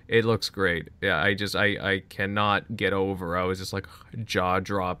 It looks great. Yeah, I cannot get over. I was just like jaw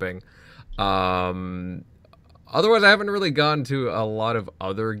dropping. Otherwise, I haven't really gotten to a lot of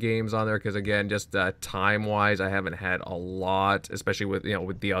other games on there because, again, just time-wise, I haven't had a lot, especially with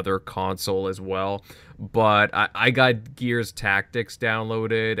with the other console as well. But I got Gears Tactics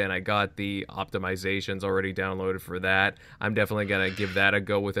downloaded, and I got the optimizations already downloaded for that. I'm definitely gonna give that a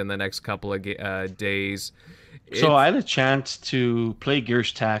go within the next couple of days. So I had a chance to play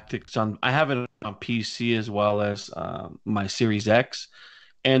Gears Tactics I have it on PC as well as my Series X,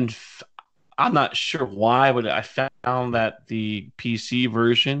 and I'm not sure why, but I found that the PC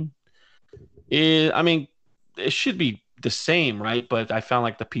version it should be the same, right? But I found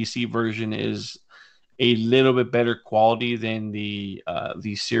like the PC version is a little bit better quality than the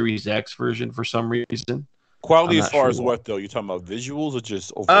Series X version for some reason. Quality as far as what, though? You're talking about visuals or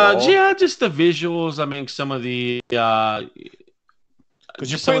just overall? Yeah, just the visuals. I mean, some of the because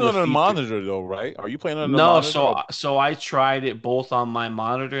you're playing on a monitor, though, right? Are you playing on a monitor? No, so I tried it both on my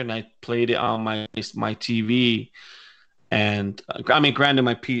monitor and I played it on my TV. And I mean, granted,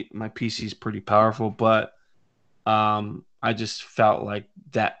 my PC is pretty powerful, but I just felt like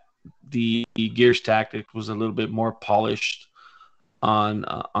that the Gears Tactics was a little bit more polished on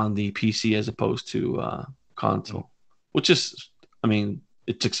the PC as opposed to console, which is, I mean,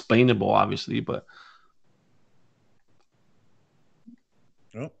 it's explainable, obviously, but.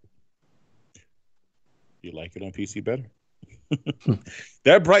 You like it on PC better?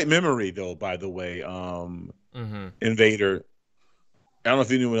 That Bright Memory, though, by the way, Invader. I don't know if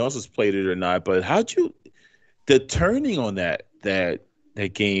anyone else has played it or not, but the turning on that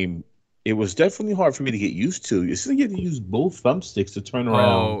game? It was definitely hard for me to get used to. You still get to use both thumbsticks to turn around.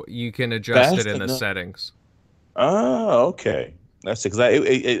 Oh, you can adjust it in the settings. Oh, okay. That's it. Because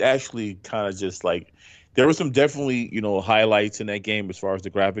it actually kind of just like. There were some definitely, highlights in that game as far as the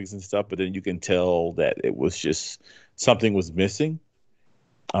graphics and stuff, but then you can tell that it was just something was missing.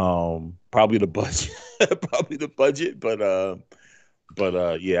 Probably the budget, but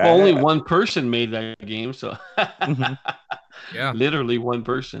yeah. Well, only one person made that game, so yeah, literally one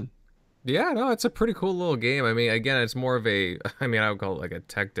person. Yeah, no, it's a pretty cool little game. I mean, again, it's more of I would call it like a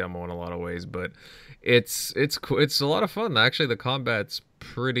tech demo in a lot of ways, but it's cool. It's a lot of fun. Actually, the combat's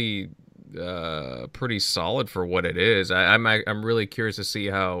pretty solid for what it is. I'm really curious to see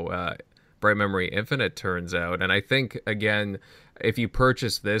how Bright Memory Infinite turns out, and I think again, if you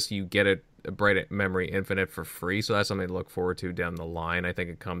purchase this, you get a Bright Memory Infinite for free, so that's something to look forward to down the line. I think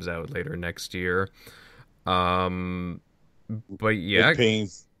it comes out later next year. But yeah,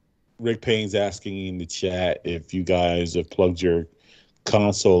 Rick Payne's asking in the chat if you guys have plugged your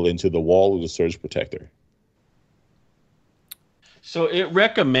console into the wall of the surge protector. So it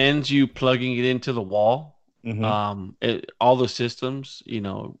recommends you plugging it into the wall. All the systems,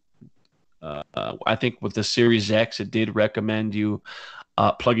 I think with the Series X, it did recommend you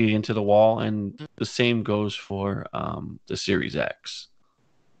plugging it into the wall, and the same goes for the Series X.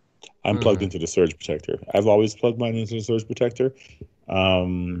 I'm plugged into the surge protector. I've always plugged mine into the surge protector.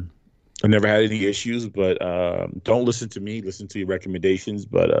 I never had any issues, but don't listen to me. Listen to your recommendations,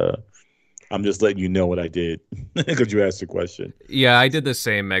 but I'm just letting you know what I did because you asked the question. Yeah, I did the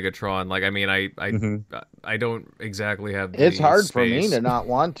same, Megatron. Like, I mean, I don't exactly have. It's hard space. for me to not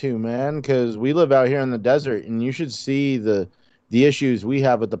want to, man, because we live out here in the desert, and you should see the issues we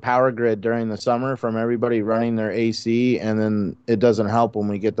have with the power grid during the summer from everybody running their AC, and then it doesn't help when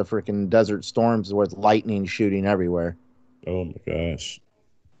we get the freaking desert storms with lightning shooting everywhere. Oh my gosh.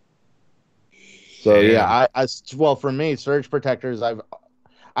 So yeah, well, for me, surge protectors,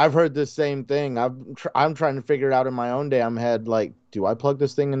 I've heard the same thing. I'm trying to figure it out in my own damn head. Like, do I plug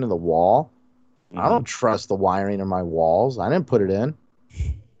this thing into the wall? I don't trust the wiring of my walls. I didn't put it in.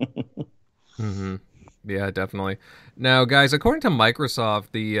 Yeah, definitely. Now, guys, according to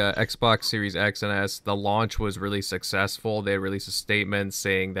Microsoft, the Xbox Series X and S, the launch was really successful. They released a statement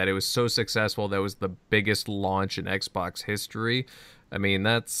saying that it was so successful that it was the biggest launch in Xbox history. I mean,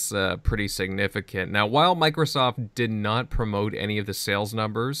 that's pretty significant. Now, while Microsoft did not promote any of the sales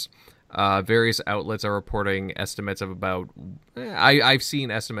numbers, various outlets are reporting estimates of about... I've seen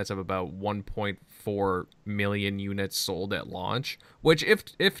estimates of about 1.4 million units sold at launch, which,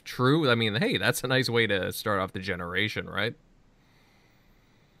 if true, I mean, hey, that's a nice way to start off the generation, right?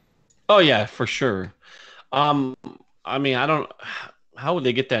 Oh, yeah, for sure. I mean, I don't... How would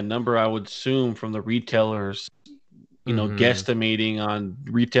they get that number? I would assume from the retailers... guesstimating on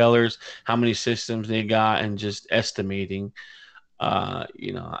retailers, how many systems they got, and just estimating. I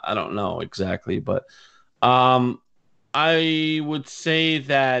don't know exactly, but I would say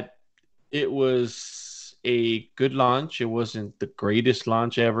that it was a good launch. It wasn't the greatest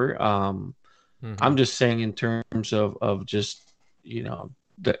launch ever. I'm just saying in terms of just,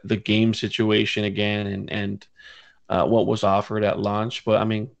 the game situation again and what was offered at launch. But I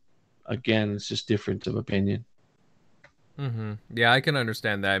mean, again, it's just difference of opinion. Yeah, I can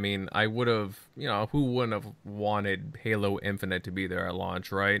understand that. I mean, I would have, who wouldn't have wanted Halo Infinite to be there at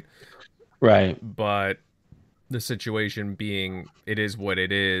launch, right? Right. But the situation being, it is what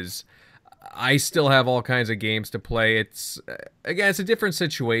it is. I still have all kinds of games to play. It's a different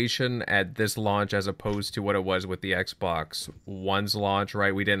situation at this launch as opposed to what it was with the Xbox One's launch,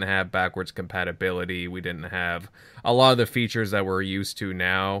 right? We didn't have backwards compatibility. We didn't have a lot of the features that we're used to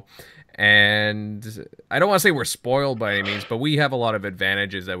now. And I don't want to say we're spoiled by any means, but we have a lot of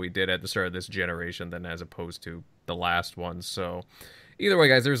advantages that we did at the start of this generation than as opposed to the last one. So either way,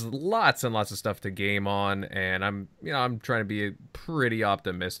 guys, there's lots and lots of stuff to game on, and I'm trying to be pretty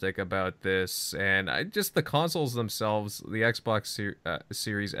optimistic about this. And just the consoles themselves, the Xbox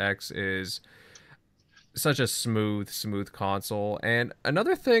Series X is such a smooth console. And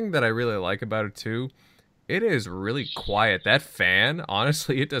another thing that I really like about it too, it is really quiet. That fan,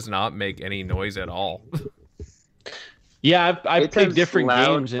 honestly, it does not make any noise at all. Yeah, I've played different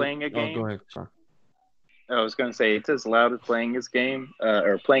games. Playing a game. Go ahead. Sorry. I was going to say, it's as loud as playing his game,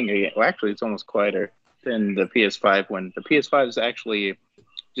 or playing a game. Well, actually, it's almost quieter than the PS5 when the PS5 is actually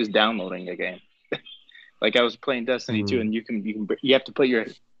just downloading a game. Like I was playing Destiny 2, and you have to put your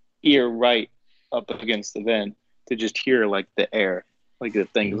ear right up against the vent to just hear like the air. Like the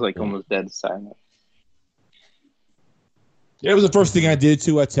thing is like almost dead silent. Yeah, it was the first thing I did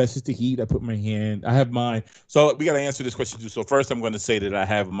too. I tested the heat. I put my hand. I have mine. So we got to answer this question too. So first, I'm going to say that I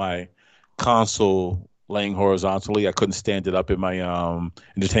have my console laying horizontally. I couldn't stand it up in my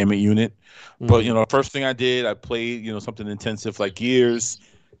entertainment unit. But first thing I did, I played something intensive like Gears,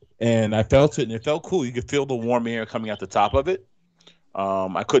 and I felt it, and it felt cool. You could feel the warm air coming out the top of it.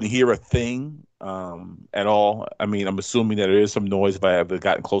 I couldn't hear a thing at all. I mean, I'm assuming that there is some noise if I ever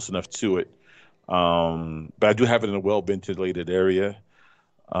gotten close enough to it. But I do have it in a well-ventilated area.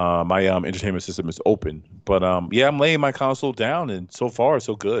 My entertainment system is open. But yeah, I'm laying my console down, and so far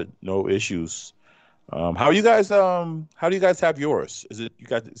so good. No issues. How do you guys have yours? Is it you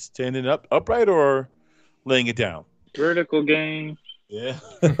got it standing upright or laying it down? Vertical game. Yeah.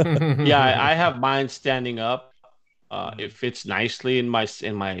 Yeah, I have mine standing up. It fits nicely in my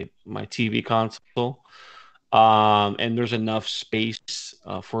TV console. And there's enough space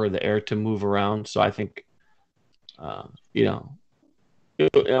for the air to move around. So I think,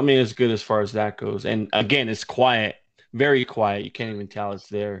 it's good as far as that goes. And again, it's quiet, very quiet. You can't even tell it's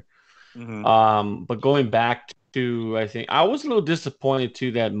there. But going back to, I think I was a little disappointed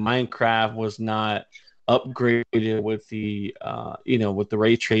too that Minecraft was not upgraded with the with the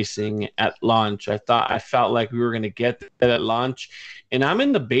ray tracing at launch. I felt like we were going to get that at launch, and I'm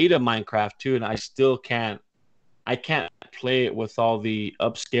in the beta Minecraft too, and I can't play it with all the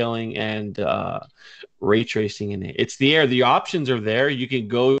upscaling and ray tracing in it. It's the options are there. You can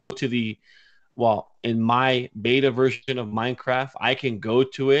go to in my beta version of Minecraft, I can go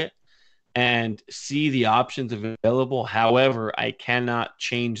to it and see the options available. However, I cannot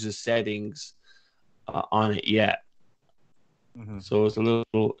change the settings on it yet. Mm-hmm. So I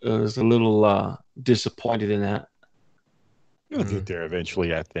was a little disappointed in that. You'll get there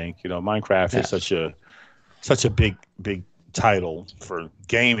eventually, I think. Minecraft is such a big title for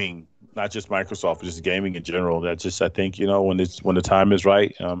gaming, not just Microsoft, but just gaming in general. That just, I think, when the time is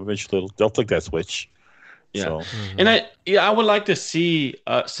right, eventually they'll flick that switch. Yeah, so. And I would like to see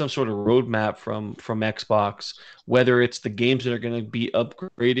some sort of roadmap from Xbox, whether it's the games that are going to be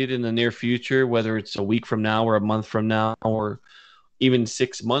upgraded in the near future, whether it's a week from now or a month from now or even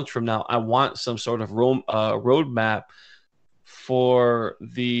 6 months from now. I want some sort of roadmap for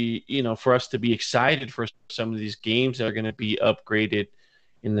for us to be excited for some of these games that are going to be upgraded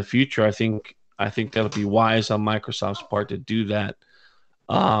in the future. I think that'll be wise on Microsoft's part to do that.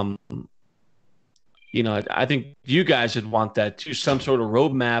 I think you guys would want that too, some sort of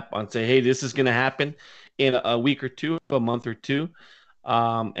roadmap on say, hey, this is going to happen in a week or two, a month or two,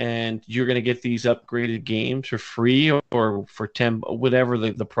 and you're going to get these upgraded games for free or for 10, whatever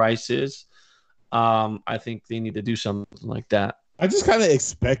the price is. I think they need to do something like that. I just kind of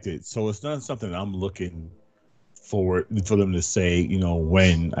expect it, so it's not something I'm looking forward for them to say,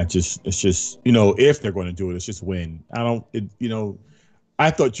 when. It's just if they're going to do it, it's just when. I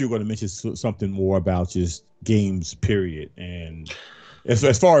thought you were going to mention something more about just games, period. And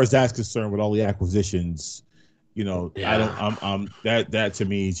as far as that's concerned, with all the acquisitions, I don't. That to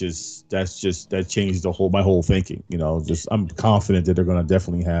me that changed my whole thinking. I'm confident that they're going to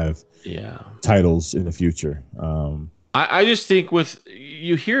definitely have titles in the future. I just think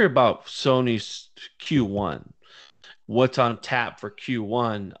you hear about Sony's Q1. What's on tap for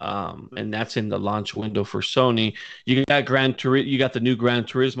Q1, and that's in the launch window for Sony. You got you got the new Gran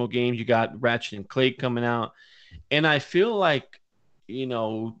Turismo game, you got Ratchet and Clank coming out, and I feel like in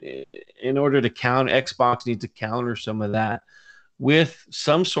order to Xbox needs to counter some of that with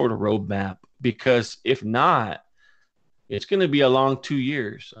some sort of roadmap, because if not, it's going to be a long 2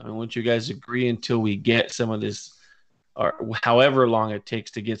 years. I want you guys agree until we get some of this, or however long it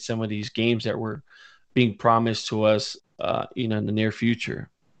takes to get some of these games that were being promised to us, in the near future.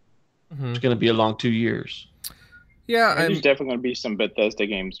 Mm-hmm. It's going to be a long 2 years. Yeah, there's definitely going to be some Bethesda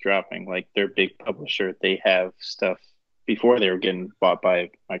games dropping. Like their big publisher, they have stuff before they were getting bought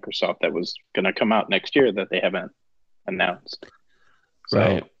by Microsoft that was going to come out next year that they haven't announced.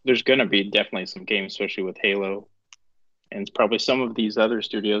 So There's going to be definitely some games, especially with Halo, and it's probably some of these other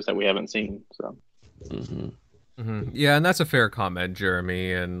studios that we haven't seen. So. Mm-hmm. Mm-hmm. Yeah, and that's a fair comment,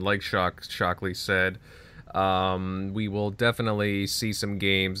 Jeremy. And like Shockley said, we will definitely see some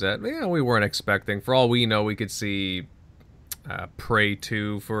games that we weren't expecting. For all we know, we could see Prey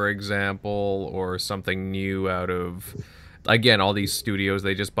 2, for example, or something new out of, again, all these studios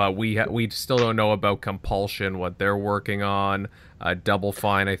they just bought. We still don't know about Compulsion, what they're working on. Double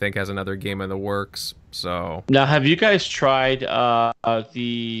Fine, I think, has another game in the works. So now, have you guys tried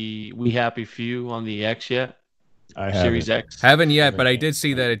the We Happy Few on the X yet? Series X. Haven't yet, but I did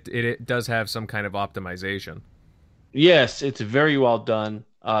see that it does have some kind of optimization. Yes, it's very well done.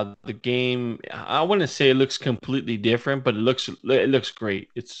 The game, I wouldn't say it looks completely different, but it looks great.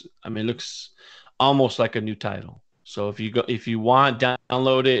 It looks almost like a new title. So if you want,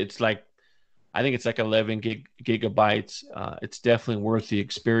 download it. It's like, I think it's like 11 gigabytes. It's definitely worth the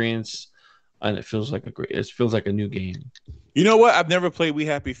experience, and it feels like a new game. You know what? I've never played We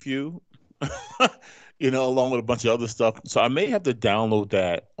Happy Few. Along with a bunch of other stuff. So I may have to download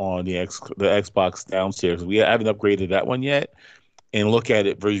that on the Xbox downstairs. I haven't upgraded that one yet, and look at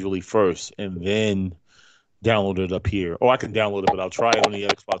it visually first, and then download it up here. Or I can download it, but I'll try it on the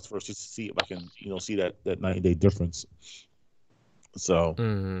Xbox first just to see if I can, see that 90-day difference. So,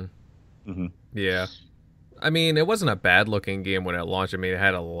 yeah. I mean, it wasn't a bad-looking game when it launched. I mean, it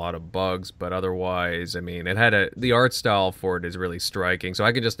had a lot of bugs, but otherwise, it had the art style for it is really striking. So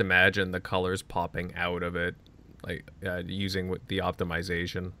I can just imagine the colors popping out of it, like using the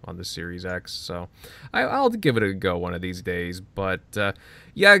optimization on the Series X. So I'll give it a go one of these days. But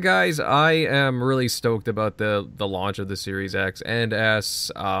yeah, guys, I am really stoked about the launch of the Series X and S.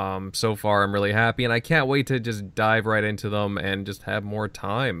 So far, I'm really happy, and I can't wait to just dive right into them and just have more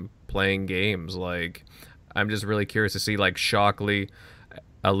time playing games. I'm just really curious to see, Shockley,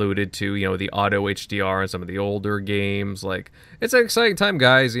 alluded to, the auto HDR and some of the older games. Like, it's an exciting time,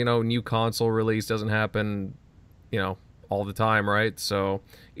 guys. New console release doesn't happen, all the time, right? So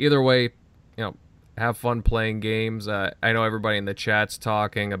either way, have fun playing games. I know everybody in the chat's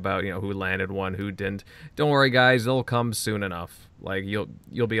talking about, who landed one, who didn't. Don't worry, guys, they'll come soon enough. Like,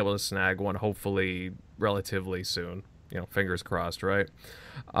 you'll be able to snag one, hopefully relatively soon. Fingers crossed, right?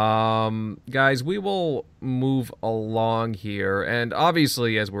 Guys, we will move along here. And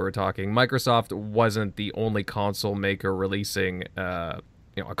obviously, as we were talking, Microsoft wasn't the only console maker releasing a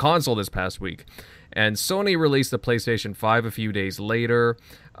console this past week. And Sony released the PlayStation 5 a few days later.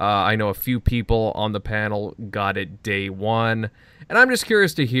 I know a few people on the panel got it day one. And I'm just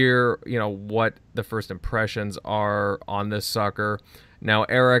curious to hear, what the first impressions are on this sucker. Now,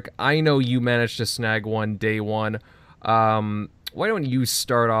 Eric, I know you managed to snag one day one. Why don't you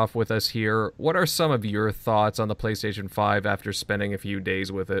start off with us here? What are some of your thoughts on the PlayStation 5 after spending a few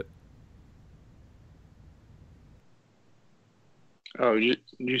days with it? Oh,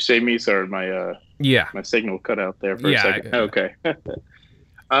 you say me? Sorry, my my signal cut out there for a second. Okay.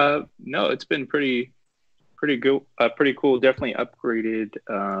 No, it's been pretty good, pretty cool. Definitely upgraded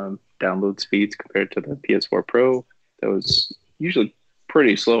download speeds compared to the PS4 Pro. That was usually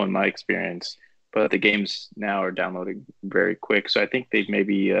pretty slow in my experience, but the games now are downloading very quick. So I think they've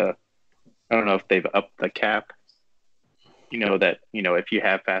maybe I don't know if they've upped the cap. That if you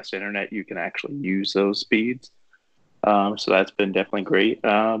have fast internet, you can actually use those speeds. So that's been definitely great.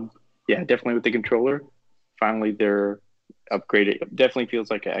 Yeah, definitely with the controller. Finally, they're upgraded. It definitely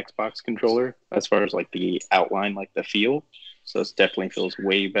feels like an Xbox controller as far as like the outline, like the feel. So it definitely feels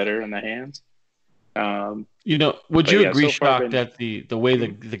way better in the hands. Would you agree, Shock, that the way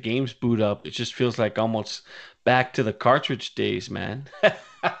the games boot up, it just feels like almost back to the cartridge days, man? Yeah,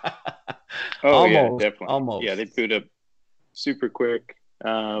 definitely. Almost. Yeah, they boot up super quick.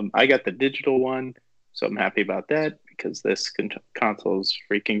 I got the digital one, so I'm happy about that because this console is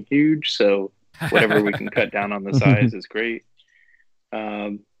freaking huge. So whatever we can cut down on the size is great.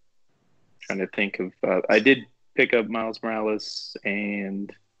 Trying to think of, I did pick up Miles Morales,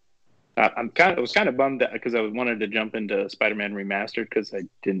 and I was kind of bummed because I wanted to jump into Spider-Man Remastered because I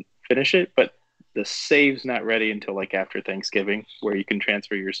didn't finish it, but the save's not ready until like after Thanksgiving, where you can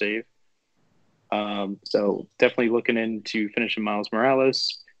transfer your save. So definitely looking into finishing Miles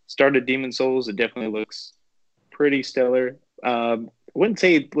Morales. Started Demon Souls. It definitely looks pretty stellar. I wouldn't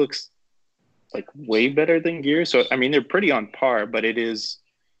say it looks like way better than Gears. So I mean, they're pretty on par, but it is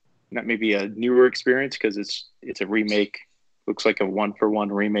not maybe a newer experience because it's a remake. Looks like a 1-for-1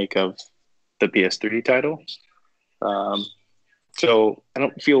 remake of the PS3 title. So I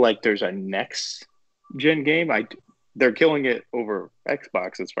don't feel like there's a next gen game. They're killing it over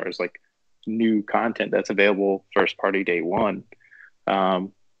Xbox as far as like new content that's available first party day one.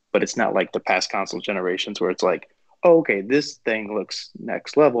 But it's not like the past console generations where it's like, oh, okay, this thing looks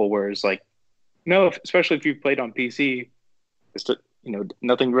next level. Whereas like, no, especially if you've played on PC,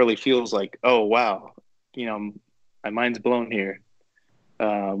 nothing really feels like, oh, wow, my mind's blown here.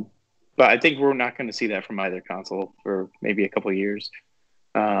 But I think we're not going to see that from either console for maybe a couple of years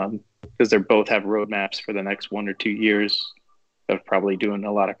because they both have roadmaps for the next 1 or 2 years of probably doing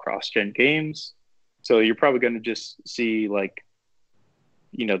a lot of cross-gen games. So you're probably going to just see like,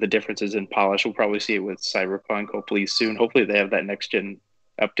 the differences in polish. We'll probably see it with Cyberpunk hopefully soon. Hopefully they have that next-gen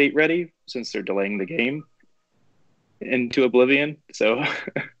update ready since they're delaying the game into Oblivion. So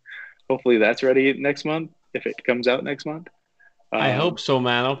hopefully that's ready next month if it comes out next month. I hope so,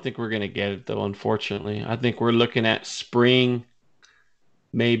 man. I don't think we're going to get it, though, unfortunately. I think we're looking at spring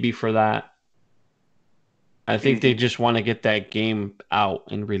maybe for that. I think they just want to get that game out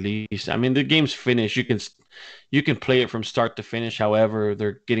and released. I mean, the game's finished. You can play it from start to finish. However,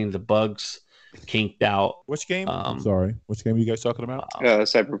 they're getting the bugs kinked out. Which game? I'm sorry. Which game are you guys talking about?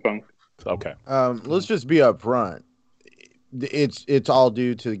 Cyberpunk. Okay. Let's just be upfront. It's all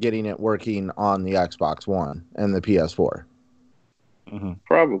due to getting it working on the Xbox One and the PS4. Mm-hmm.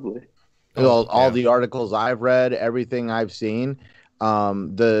 Probably. All the articles I've read, everything I've seen,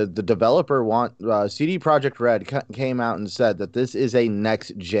 the developer CD Projekt Red came out and said that this is a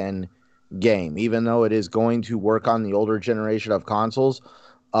next gen game, even though it is going to work on the older generation of consoles.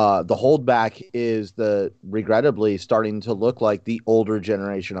 The holdback is regrettably starting to look like the older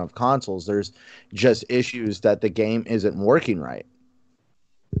generation of consoles. There's just issues that the game isn't working right.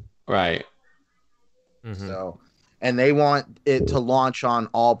 Right. Mm-hmm. So, and they want it to launch on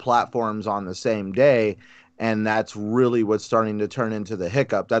all platforms on the same day. And that's really what's starting to turn into the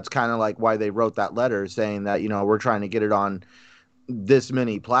hiccup. That's kind of like why they wrote that letter saying that, we're trying to get it on this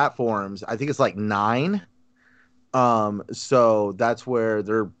many platforms. I think it's like 9. So that's where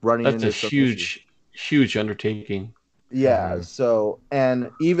they're running That's a into some issues. huge undertaking. Yeah. So,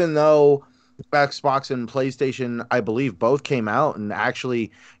 and even though Xbox and PlayStation, I believe, both came out and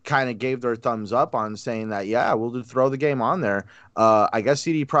actually kind of gave their thumbs up on saying that, yeah, we'll throw the game on there. I guess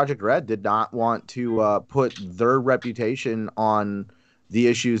CD Projekt Red did not want to put their reputation on the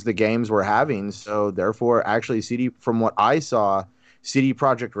issues the games were having. So therefore, actually, from what I saw, CD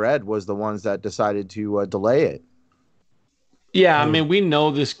Projekt Red was the ones that decided to delay it. Yeah, I mean, we know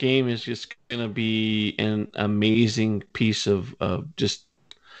this game is just going to be an amazing piece of just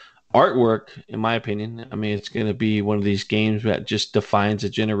artwork, in my opinion. I mean, it's going to be one of these games that just defines a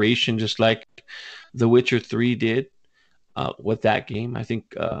generation, just like The Witcher 3 did with that game. I think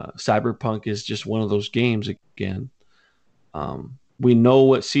Cyberpunk is just one of those games again. We know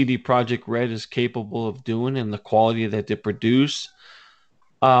what CD Projekt Red is capable of doing and the quality that they produce.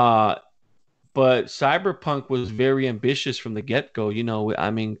 But Cyberpunk was very ambitious from the get-go. You know,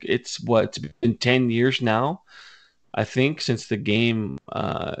 I mean, it's been 10 years now, I think, since the game,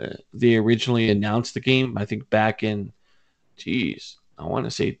 they originally announced the game. I think back in, I want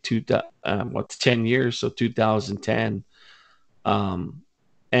to say 10 years, so 2010.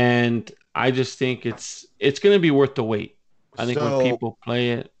 And I just think it's going to be worth the wait. I think when people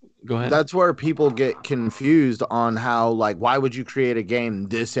play it, go ahead. That's where people get confused on how, like, why would you create a game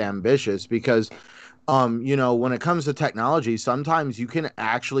this ambitious? Because, you know, when it comes to technology, sometimes you can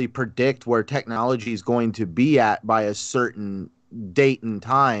actually predict where technology is going to be at by a certain date and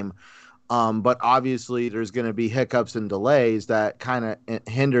time. But obviously there's going to be hiccups and delays that kind of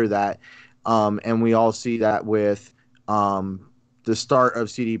hinder that. And we all see that with, the start of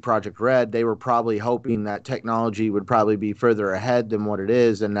CD Projekt Red. They were probably hoping that technology would probably be further ahead than what it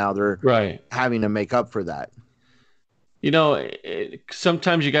is, and now they're having to make up for that. You know,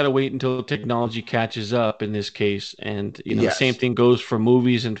 sometimes you got to wait until technology catches up in this case, and you know, the same thing goes for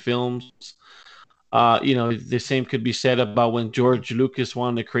movies and films. You know, the same could be said about when George Lucas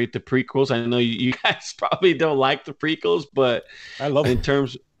wanted to create the prequels. I know you guys probably don't like the prequels, but I love in them.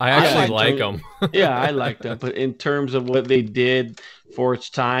 terms. I actually like them. Yeah, I like them. But in terms of what they did for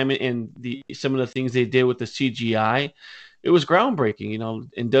its time and some of the things they did with the CGI, it was groundbreaking. You know,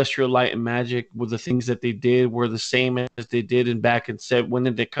 Industrial Light and Magic were the things that they did were the same as they did when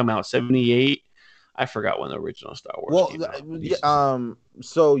did they come out? 78. I forgot when the original Star Wars came out.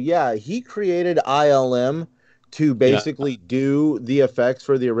 So yeah, he created ILM to basically do the effects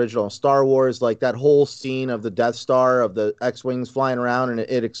for the original Star Wars, like that whole scene of the Death Star of the X-wings flying around and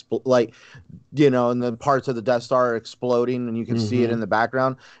it like, you know, and the parts of the Death Star are exploding and you can see it in the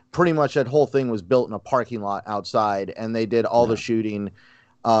background. Pretty much that whole thing was built in a parking lot outside, and they did all the shooting.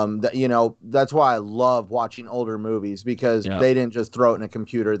 That, you know, that's why I love watching older movies, because they didn't just throw it in a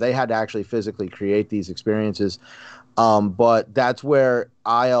computer. They had to actually physically create these experiences. But that's where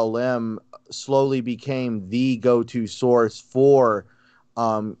ILM slowly became the go-to source for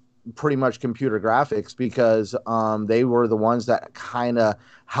pretty much computer graphics, because they were the ones that kind of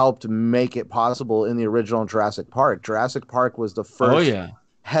helped make it possible in the original Jurassic Park. Jurassic Park was the first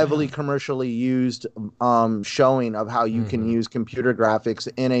heavily commercially used showing of how you can use computer graphics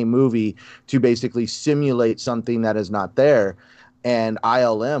in a movie to basically simulate something that is not there. And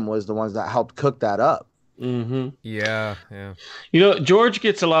ILM was the ones that helped cook that up. Yeah. You know, George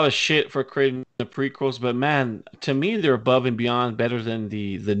gets a lot of shit for creating the prequels, but man, to me, they're above and beyond better than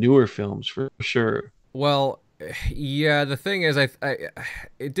the newer films for sure. Well, yeah, the thing is,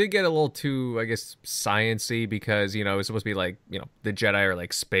 it did get a little too, I guess, science-y, because, you know, it's supposed to be like, you know, the Jedi are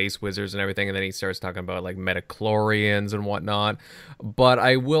like space wizards and everything, and then he starts talking about like midichlorians and whatnot. But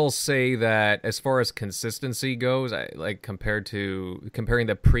I will say that as far as consistency goes, comparing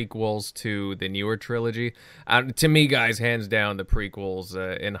the prequels to the newer trilogy, to me, guys, hands down, the prequels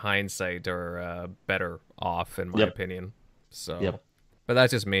in hindsight are better off, in my opinion. So. But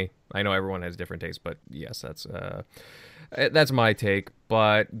that's just me. I know everyone has different tastes, but yes, that's my take.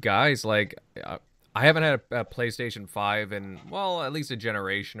 But guys, like, I haven't had a PlayStation 5 in, well, at least a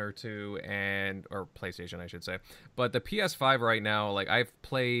generation or two, or PlayStation, I should say. But the PS5 right now, like, I've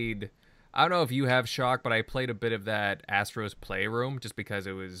played, I don't know if you have, Shock, but I played a bit of that Astro's Playroom just because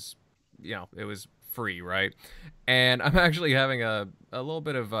it was, you know, it was free, right? And I'm actually having a little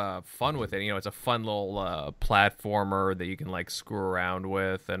bit of fun with it. You know, it's a fun little platformer that you can like screw around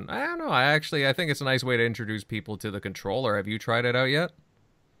with, and I don't know, I think it's a nice way to introduce people to the controller. Have you tried it out yet?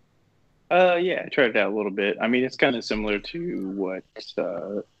 Yeah, I tried it out a little bit. I mean, it's kind of similar to what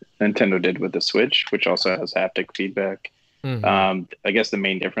Nintendo did with the Switch, which also has haptic feedback. I guess the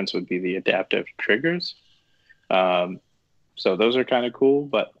main difference would be the adaptive triggers. So those are kind of cool,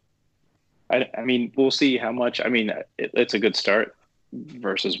 but I mean, we'll see how much. I mean, it's a good start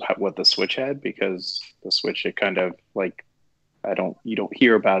versus what the Switch had, because the Switch, it kind of like you don't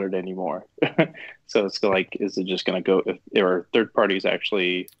hear about it anymore. So it's like, is it just going to go? If there are third parties, first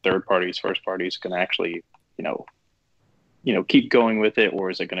parties going to actually, keep going with it, or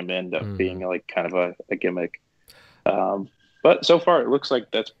is it going to end up being like kind of a gimmick? But so far, it looks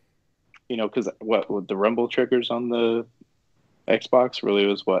like that's, because what with the rumble triggers on the Xbox really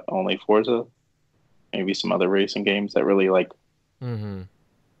was only Forza, maybe some other racing games that really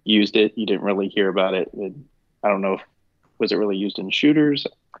used it. You didn't really hear about it. I don't know if was it really used in shooters.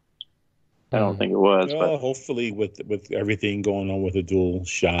 I don't think it was. Well, but hopefully with everything going on with the Dual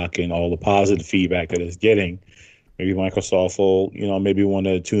Shock and all the positive feedback that it's getting, maybe Microsoft will, maybe want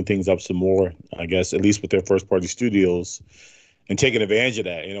to tune things up some more, I guess, at least with their first party studios and taking advantage of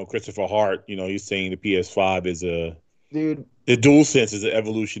that. Christopher Hart, he's saying the PS5 is the DualSense is an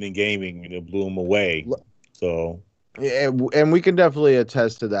evolution in gaming, and it blew him away. So, and we can definitely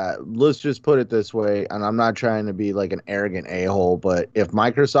attest to that. Let's just put it this way, and I'm not trying to be like an arrogant a-hole, but if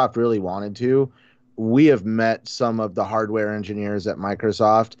Microsoft really wanted to, we have met some of the hardware engineers at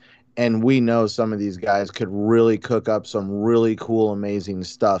Microsoft, and we know some of these guys could really cook up some really cool, amazing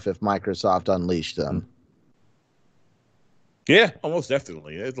stuff if Microsoft unleashed them. Yeah, almost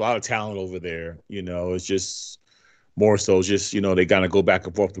definitely. There's a lot of talent over there. It's just more so just, they kind of go back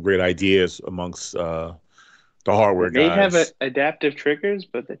and forth with great ideas amongst the hardware guys. They have adaptive triggers,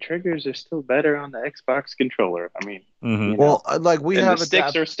 but the triggers are still better on the Xbox controller. I mean, well, like we have the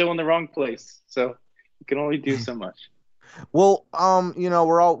sticks are still in the wrong place, so you can only do so much. Well,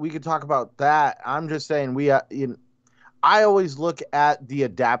 we could talk about that. I'm just saying I always look at the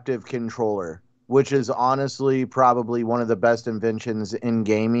adaptive controller, which is honestly probably one of the best inventions in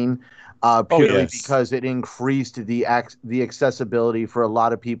gaming, purely because it increased the accessibility for a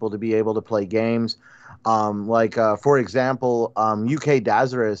lot of people to be able to play games. For example, UK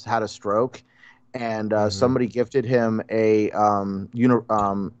Dazarus had a stroke, and somebody gifted him an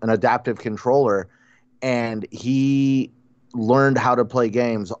adaptive controller, and he learned how to play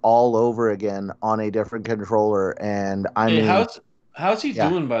games all over again on a different controller. And how's he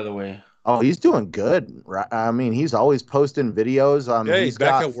doing, by the way? Oh, he's doing good. Right? I mean, he's always posting videos. He's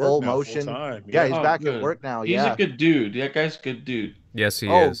got back at full work now, motion. full time. Yeah, he's back at work now. He's a good dude. That guy's a good dude. Yes, he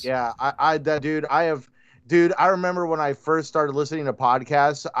is. Yeah, I remember when I first started listening to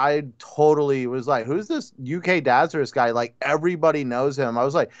podcasts, I totally was like, who's this UK Dazarus guy? Like, everybody knows him. I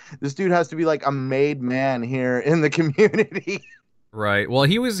was like, this dude has to be like a made man here in the community. Right. Well,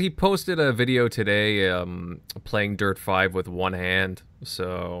 he posted a video today playing Dirt 5 with one hand.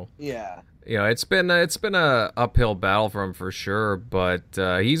 So yeah. It's been a uphill battle for him for sure, but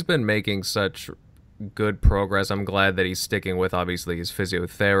he's been making such good progress. I'm glad that he's sticking with obviously his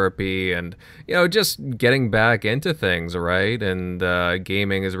physiotherapy and just getting back into things, right? And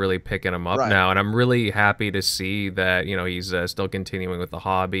gaming is really picking him up now, and I'm really happy to see that he's still continuing with the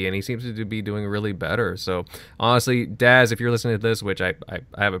hobby, and he seems to be doing really better. So honestly, Daz, if you're listening to this, which I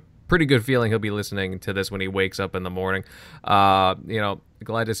have a pretty good feeling he'll be listening to this when he wakes up in the morning, glad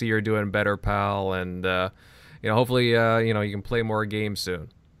to see you're doing better, pal, and hopefully you can play more games soon.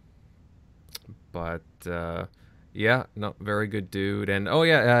 But very good dude.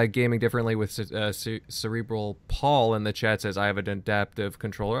 And gaming differently with Cerebral Paul in the chat says I have an adaptive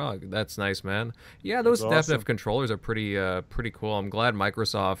controller. Oh, that's nice, man. Yeah, those adaptive controllers are pretty cool. I'm glad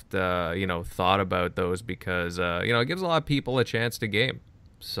Microsoft thought about those because it gives a lot of people a chance to game.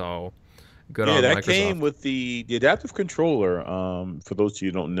 So good on Microsoft. Yeah, that came with the adaptive controller. For those of you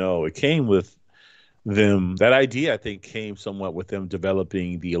who don't know, it came with them. That idea I think came somewhat with them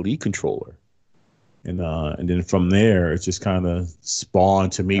developing the Elite controller. And then from there, it just kind of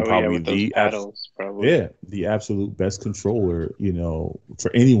spawned to me the absolute best controller,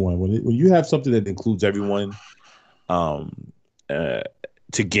 for anyone. When you have something that includes everyone to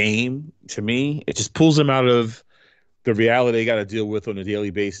game, to me, it just pulls them out of the reality they got to deal with on a daily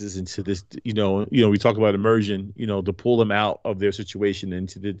basis into this, we talk about immersion, to pull them out of their situation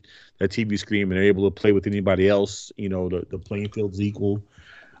into the TV screen, and they're able to play with anybody else. The playing field's equal.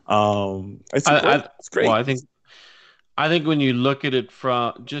 It's great. Well, I think when you look at it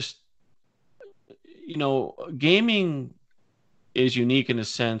from just, gaming is unique in a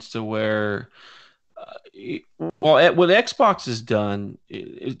sense to where, what Xbox has done,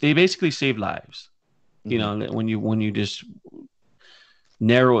 they basically save lives. When you just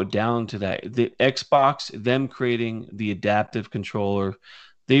narrow it down to that, the Xbox, them creating the adaptive controller,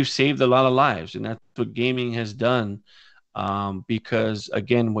 they've saved a lot of lives, and that's what gaming has done. Because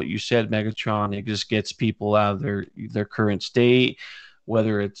again, what you said, Megatron, it just gets people out of their current state.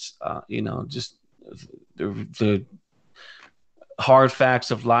 whether it's just the hard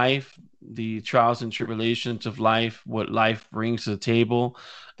facts of life, the trials and tribulations of life, what life brings to the table,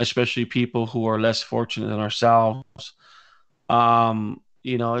 especially people who are less fortunate than ourselves. That's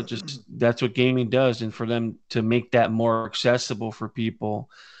what gaming does. And for them to make that more accessible for people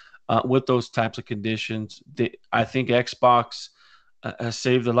with those types of conditions, I think Xbox has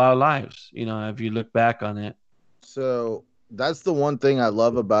saved a lot of lives, if you look back on it. So that's the one thing I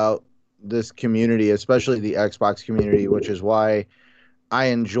love about this community, especially the Xbox community, which is why I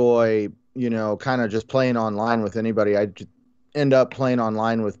enjoy, kind of just playing online with anybody. I end up playing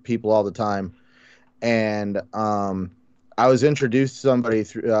online with people all the time. And I was introduced to somebody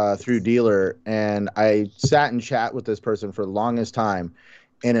through Dealer, and I sat and chat with this person for the longest time.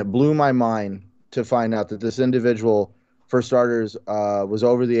 And it blew my mind to find out that this individual, for starters, was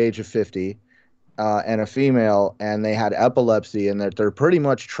over the age of 50 and a female, and they had epilepsy, and that they're pretty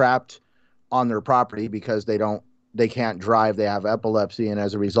much trapped on their property because they can't drive. They have epilepsy, and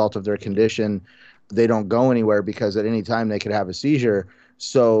as a result of their condition, they don't go anywhere because at any time they could have a seizure.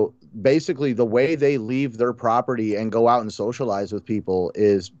 So basically, the way they leave their property and go out and socialize with people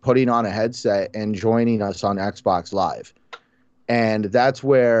is putting on a headset and joining us on Xbox Live. And that's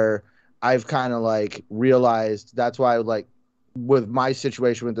where I've kind of like realized, that's why like with my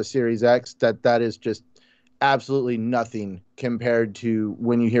situation with the Series X, that is just absolutely nothing compared to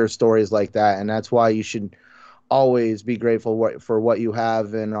when you hear stories like that. And that's why you should always be grateful for what you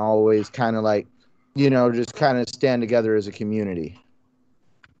have, and always kind of like, just kind of stand together as a community.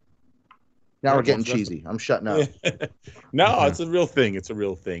 Now we're getting cheesy. I'm shutting up. No, it's a real thing. It's a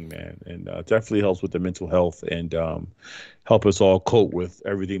real thing, man. And definitely helps with the mental health and help us all cope with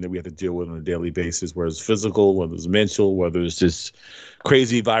everything that we have to deal with on a daily basis, whether it's physical, whether it's mental, whether it's just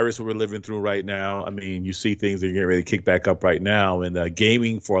crazy virus we're living through right now. I mean, you see things that are getting ready to kick back up right now. And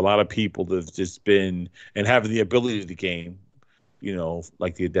gaming for a lot of people that's just been, and having the ability to game,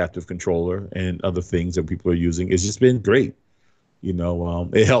 like the adaptive controller and other things that people are using, it's just been great.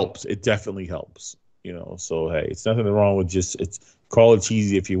 It helps. It definitely helps. So hey, it's nothing wrong with call it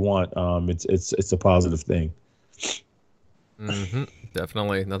cheesy if you want. It's a positive thing. Mm-hmm.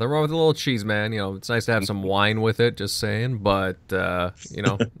 Definitely nothing wrong with a little cheese, man. It's nice to have some wine with it. Just saying, but it's a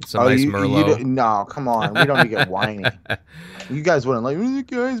nice Merlot. No, come on, we don't need to get whiny. You guys wouldn't like,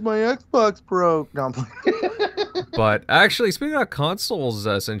 guys, my Xbox broke. No, I'm playing. But actually, speaking of consoles,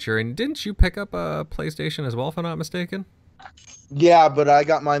 Centurion, didn't you pick up a PlayStation as well, if I'm not mistaken? Yeah, but I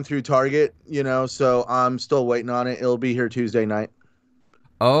got mine through Target, so I'm still waiting on it. It'll be here Tuesday night.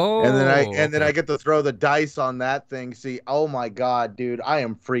 Oh, and then I get to throw the dice on that thing. See, oh my God, dude, I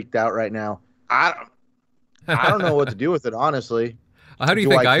am freaked out right now. I don't know what to do with it, honestly. How do you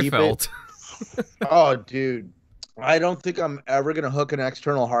think I felt? Oh, dude, I don't think I'm ever gonna hook an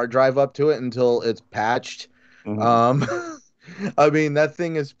external hard drive up to it until it's patched. Mm-hmm. I mean, that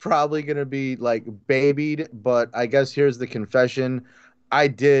thing is probably going to be like babied, but I guess here's the confession. I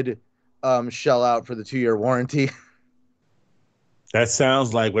did shell out for the 2-year warranty. That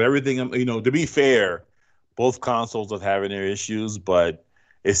sounds like with everything, to be fair, both consoles are having their issues, but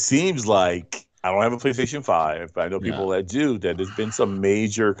it seems like I don't have a PlayStation 5, but I know people that do, that there's been some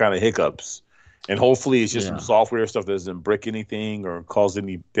major kind of hiccups. And hopefully it's just some software stuff that doesn't break anything or cause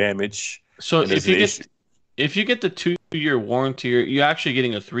any damage. So if you get the 2-year warranty, you're actually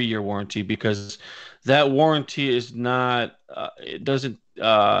getting a 3-year warranty, because that warranty is not it doesn't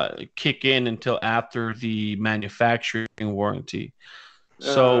kick in until after the manufacturing warranty.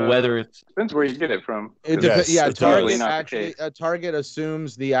 So whether it's depends where you get it from. It depends. Yeah, Target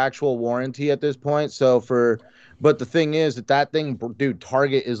assumes the actual warranty at this point. But the thing is that thing, dude,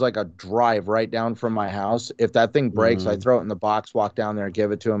 Target is like a drive right down from my house. If that thing breaks, I throw it in the box, walk down there,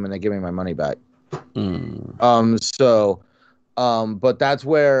 give it to them, and they give me my money back. But that's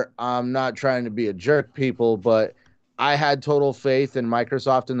where I'm not trying to be a jerk, people, but I had total faith in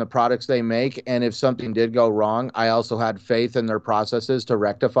Microsoft and the products they make, and if something did go wrong, I also had faith in their processes to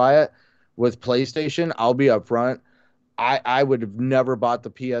rectify it. With PlayStation, I'll be upfront, I would have never bought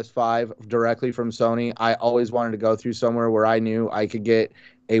the PS5 directly from Sony. I always wanted to go through somewhere where I knew I could get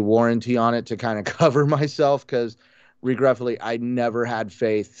a warranty on it to kind of cover myself, because regretfully, I never had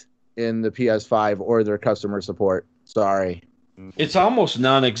faith in the PS5 or their customer support. Sorry. It's almost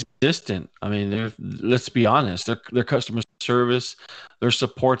non-existent. I mean, let's be honest. Their customer service, their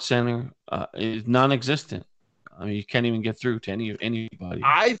support center is non-existent. I mean, you can't even get through to anybody.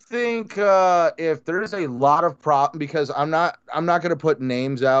 I think if there's a lot of because I'm not going to put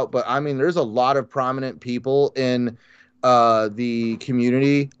names out, but I mean, there's a lot of prominent people in the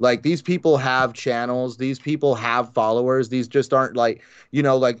community. Like, these people have channels, these people have followers. These just aren't like,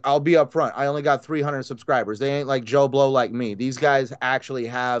 like, I'll be upfront, I only got 300 subscribers. They ain't like Joe Blow like me. These guys actually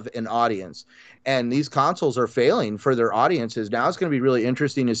have an audience, and these consoles are failing for their audiences. Now it's going to be really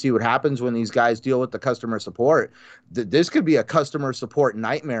interesting to see what happens when these guys deal with the customer support. This could be a customer support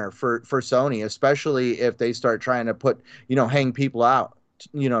nightmare for Sony, especially if they start trying to put, hang people out,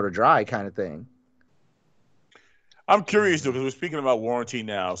 to dry kind of thing. I'm curious though, because we're speaking about warranty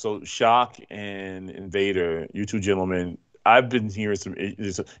now. So Shock and Invader, you two gentlemen, I've been hearing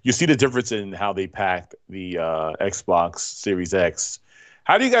you see the difference in how they packed the Xbox Series X.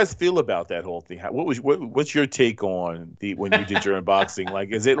 How do you guys feel about that whole thing? What's your take on when you did your unboxing? Like,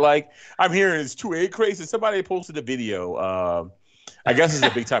 is it like, I'm hearing it's 2A crazy? Somebody posted a video. I guess it's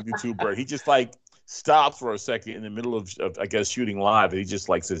a big time YouTuber. He just like stops for a second in the middle of I guess shooting live, and he just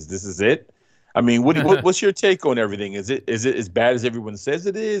like says, "This is it." I mean, what's your take on everything? Is it as bad as everyone says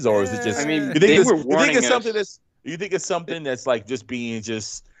it is, or is it just? I mean, you think it's something that's like just being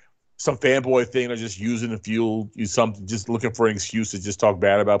just some fanboy thing, or just using the fuel, just looking for an excuse to just talk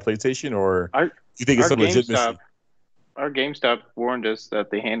bad about PlayStation, or you think it's some legitimacy? Our GameStop warned us that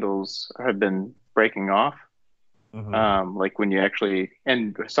the handles have been breaking off. Mm-hmm. Like when you actually,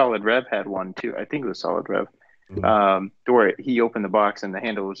 and Solid Rev had one too. I think it was Solid Rev. Mm-hmm. Where he opened the box and the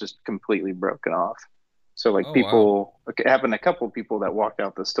handle was just completely broken off. So like happened a couple of people that walked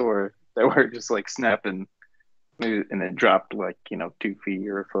out the store that were just like snapping, and it dropped like 2 feet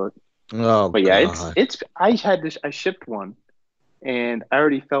or a foot. Oh, but yeah, God. I shipped one, and I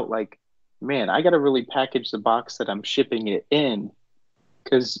already felt like, man, I got to really package the box that I'm shipping it in,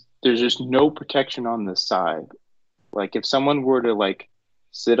 because there's just no protection on the side. Like if someone were to like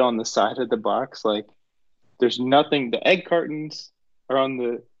sit on the side of the box, like there's nothing. The egg cartons are on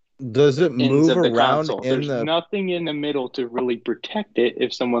the Does it move around console. There's nothing in the middle to really protect it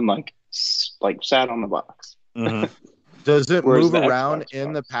if someone like sat on the box. Mm-hmm. Does it move around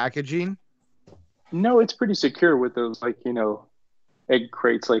in the packaging? No, it's pretty secure with those egg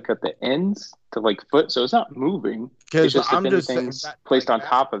crates like at the ends to like foot, so it's not moving. It's just if anything's placed on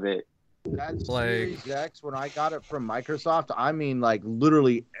top of it. That Series X, when I got it from Microsoft, I mean, like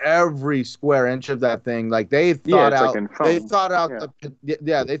literally every square inch of that thing. Like they thought out, they thought out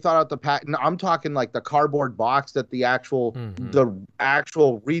the pack. No, I'm talking like the cardboard box that the actual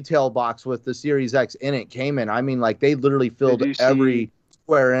retail box with the Series X in it came in. I mean, like they literally filled every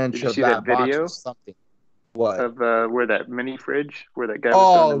square inch of that box with something. What? Of where that mini fridge, where that guy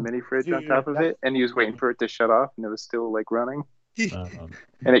was throwing the mini fridge on top of it, and he was waiting for it to shut off, and it was still like running.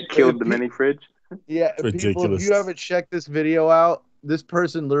 And it killed the mini fridge. Yeah, people, if you haven't checked this video out, this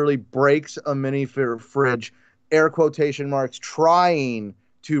person literally breaks a mini fridge, air quotation marks, trying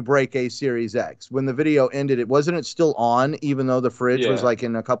to break a Series X. When the video ended, it still on, even though the fridge was like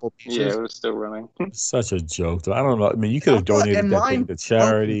in a couple pieces. Yeah, it was still running. Such a joke. I don't know. I mean, you could have donated that thing to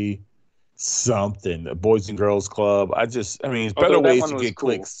charity, something, the Boys and Girls Club. It's better ways to get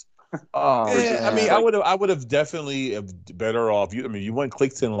clicks. I would have definitely better off. You want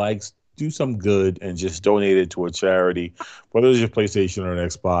clicks and likes, do some good and just donate it to a charity, whether it's your PlayStation or an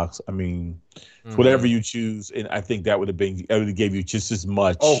Xbox. Whatever you choose, and I think that would have gave you just as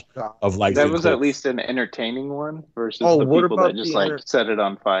much of likes. That was clicks. At least an entertaining one versus the people that just set it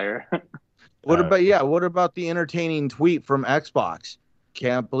on fire. What about the entertaining tweet from Xbox?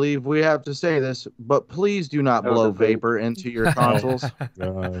 Can't believe we have to say this, but please do not blow vapor into your consoles.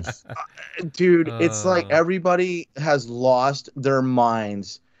 Dude, it's like everybody has lost their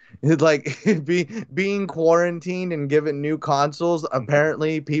minds. It's like being quarantined and given new consoles,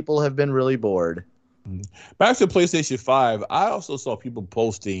 apparently people have been really bored. Back to PlayStation 5, I also saw people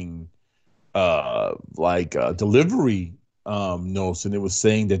posting delivery notes, and it was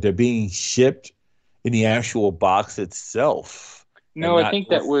saying that they're being shipped in the actual box itself. No, I think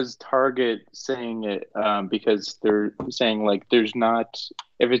that was Target saying it because they're saying like there's not,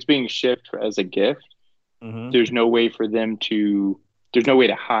 if it's being shipped as a gift, there's no way for them to, there's no way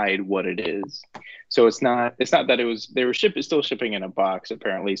to hide what it is. So it's not that they were still shipping in a box.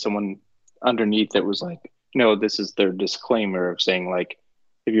 Apparently someone underneath it was like, no, this is their disclaimer of saying like,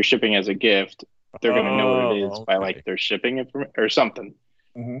 if you're shipping as a gift, they're going to know what it is by like their shipping information or something.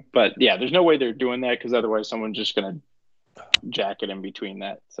 Mm-hmm. But yeah, there's no way they're doing that because otherwise someone's just going to jack it in between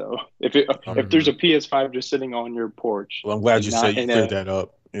that. So if there's a PS5 just sitting on your porch, well, I'm glad you said you cleared that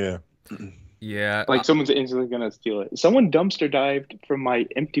up. Yeah, like someone's instantly gonna steal it. Someone dumpster dived from my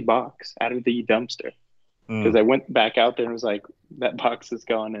empty box out of the dumpster because I went back out there and was like, that box is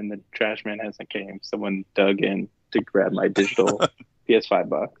gone and the trash man hasn't came. Someone dug in to grab my digital PS5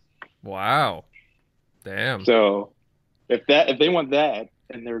 box. Wow, damn. So if they want that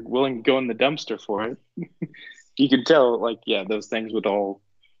and they're willing to go in the dumpster for it, you can tell, like, yeah, those things would all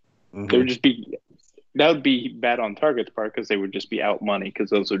they would just be that would be bad on Target's part because they would just be out money because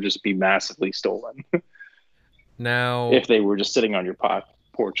those would just be massively stolen. Now, if they were just sitting on your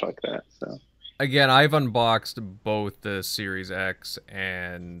porch like that. So again, I've unboxed both the Series X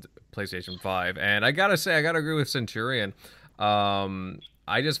and PlayStation 5, and I gotta say, I gotta agree with Centurion.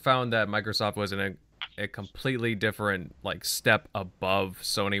 I just found that Microsoft was in a completely different like step above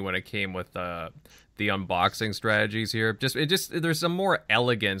Sony when it came with the unboxing strategies here. There's some more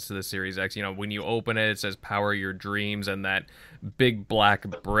elegance to the Series X. You know, when you open it, it says "Power Your Dreams," and that big black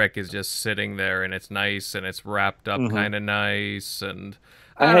brick is just sitting there, and it's nice and it's wrapped up kind of nice. And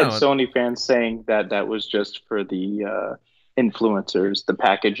I had Sony fans saying that was just for the influencers, the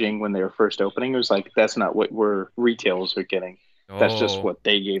packaging when they were first opening. It was like, that's not what retailers are getting. That's just what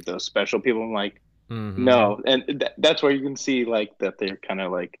they gave those special people. I'm like, no. And that's where you can see like that they're kind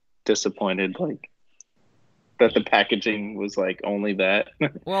of like disappointed, like that the packaging was like only that.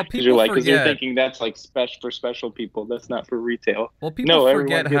 Well, people you're like, forget. Because they're thinking that's like for special people. That's not for retail. Well, people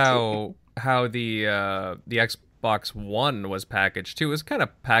forget how the Xbox One was packaged too. It was kind of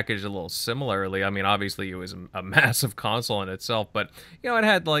packaged a little similarly. I mean, obviously it was a massive console in itself, but you know, it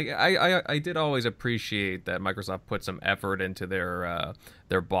had like I did always appreciate that Microsoft put some effort into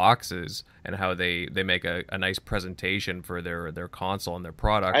their boxes and how they make a nice presentation for their console and their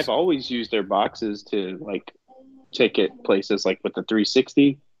products. I've always used their boxes to like take it places like with the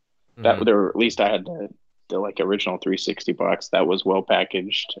 360. That there, at least I had the like original 360 box that was well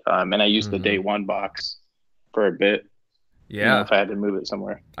packaged, and I used the day one box for a bit. Yeah, you know, if I had to move it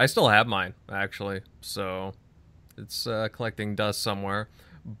somewhere. I still have mine actually, so it's collecting dust somewhere.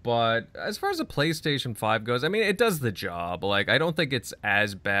 But as far as the PlayStation 5 goes, I mean, it does the job. Like, I don't think it's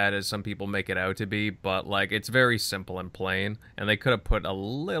as bad as some people make it out to be, but like, it's very simple and plain, and they could have put a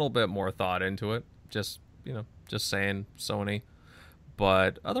little bit more thought into it. Just saying, Sony.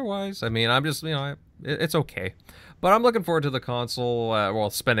 But otherwise, I mean, I'm just, it's okay. But I'm looking forward to the console,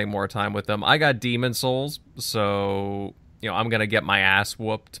 spending more time with them. I got Demon Souls, so, I'm going to get my ass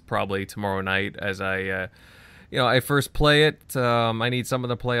whooped probably tomorrow night as I first play it. I need someone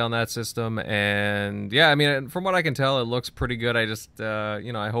to play on that system. And, yeah, I mean, from what I can tell, it looks pretty good. I just,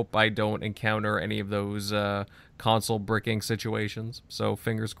 I hope I don't encounter any of those console bricking situations. So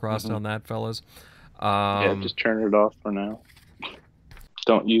fingers crossed on that, fellas. Just turn it off for now.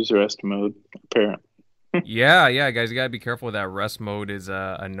 Don't use rest mode, apparently. yeah, guys, you gotta be careful with that. Rest mode is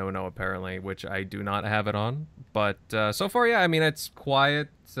a no-no, apparently, which I do not have it on. But so far, yeah, I mean, it's quiet,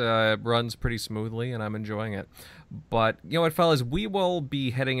 runs pretty smoothly, and I'm enjoying it. But, you know what, fellas, we will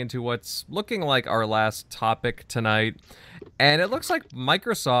be heading into what's looking like our last topic tonight. And it looks like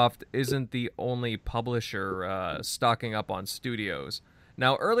Microsoft isn't the only publisher stocking up on studios.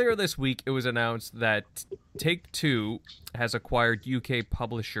 Now, earlier this week, it was announced that Take-Two has acquired UK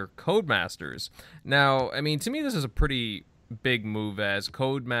publisher Codemasters. Now, I mean, to me, this is a pretty big move, as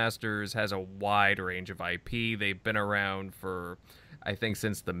Codemasters has a wide range of IP. They've been around for, I think,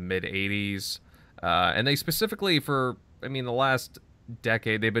 since the mid-'80s. And they specifically the last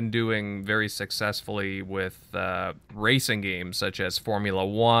decade, they've been doing very successfully with racing games such as Formula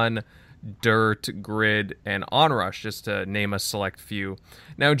 1, Dirt, Grid, and Onrush, just to name a select few.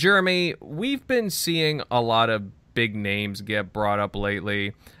 Now, Jeremy, we've been seeing a lot of big names get brought up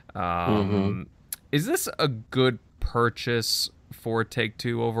lately. Is this a good purchase for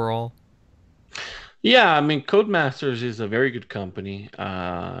Take-Two overall? Yeah, I mean, Codemasters is a very good company.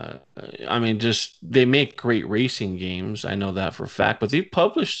 They make great racing games. I know that for a fact, but they've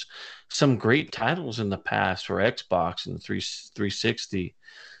published some great titles in the past for Xbox and 360.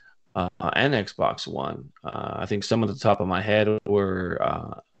 And Xbox One. I think some of the top of my head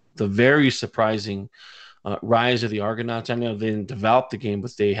were the very surprising Rise of the Argonauts. I know they didn't develop the game,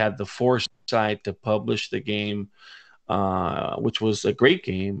 but they had the foresight to publish the game, which was a great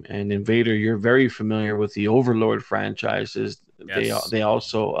game. And Invader, you're very familiar with the Overlord franchises. Yes. They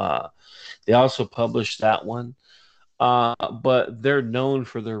also published that one. But they're known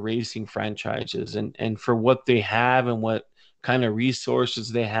for their racing franchises and for what they have and what kind of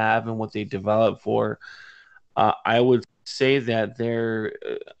resources they have and what they develop for. I would say that they're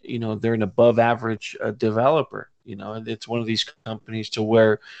an above average developer. It's one of these companies to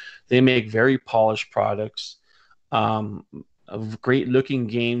where they make very polished products, of great looking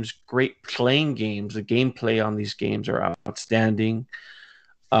games, great playing games. The gameplay on these games are outstanding.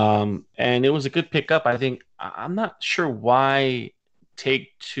 And it was a good pickup. I think I'm not sure why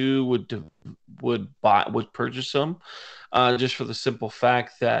Take-Two would purchase them, just for the simple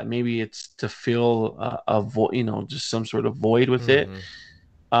fact that maybe it's to fill a void, just some sort of void with it.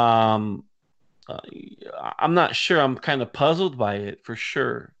 Um, I'm not sure. I'm kind of puzzled by it for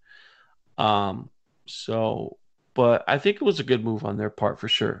sure. So, but I think it was a good move on their part for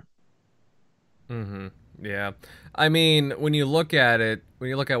sure. Yeah. I mean, when you look at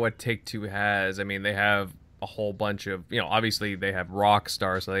what Take-Two has, I mean, they have a whole bunch of, obviously they have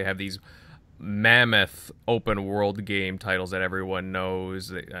Rockstar, so they have these mammoth open world game titles that everyone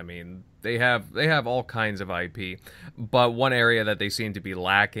knows. I mean, they have all kinds of IP, but one area that they seem to be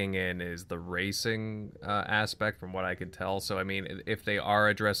lacking in is the racing aspect, from what I could tell. So, I mean, if they are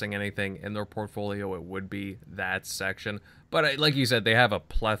addressing anything in their portfolio, it would be that section. But like you said, they have a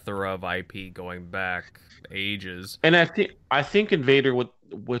plethora of IP going back ages. And I think Invader with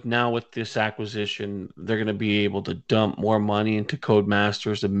this acquisition, they're going to be able to dump more money into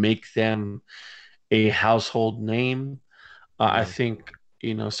Codemasters to make them a household name. I think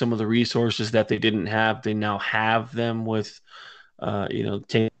some of the resources that they didn't have, they now have them with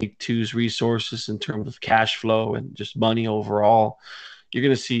Take-Two's resources in terms of cash flow and just money overall. You're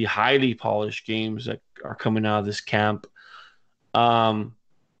going to see highly polished games that are coming out of this camp.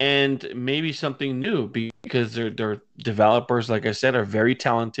 And maybe something new, because their developers, like I said, are very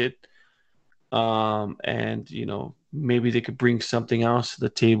talented. And maybe they could bring something else to the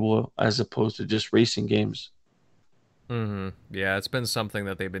table as opposed to just racing games. Yeah, it's been something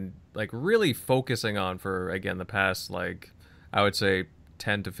that they've been really focusing on for, again, the past, I would say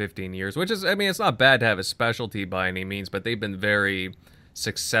 10 to 15 years, which is, I mean, it's not bad to have a specialty by any means, but they've been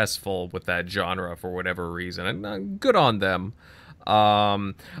successful with that genre for whatever reason, and good on them.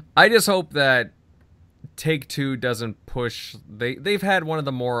 I just hope that Take-Two doesn't push. They've had one of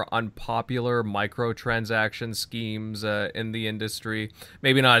the more unpopular microtransaction schemes in the industry.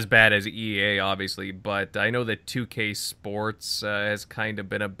 Maybe not as bad as EA, obviously, but I know that 2K Sports has kind of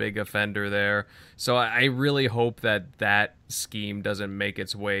been a big offender there. So I really hope that scheme doesn't make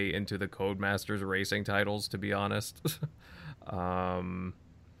its way into the Codemasters racing titles, to be honest.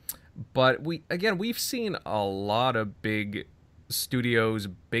 But we've seen a lot of big studios,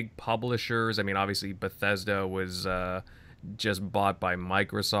 big publishers. I mean, obviously Bethesda was just bought by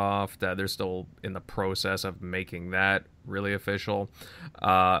Microsoft. They're still in the process of making that really official.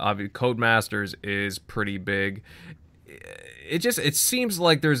 Obviously Codemasters is pretty big. It seems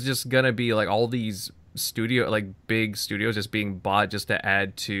like there's just gonna be all these big studios just being bought just to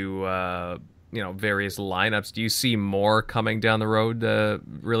add to various lineups. Do you see more coming down the road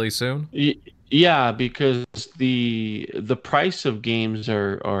really soon? Yeah, because the price of games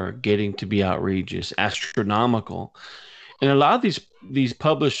are getting to be outrageous, astronomical, and a lot of these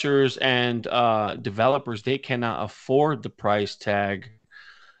publishers and developers, they cannot afford the price tag,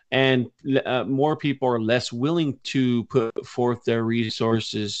 and more people are less willing to put forth their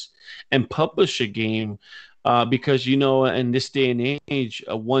resources and publish a game, because in this day and age,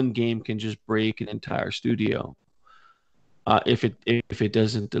 one game can just break an entire studio if it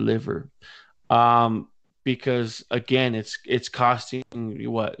doesn't deliver. Because again, it's costing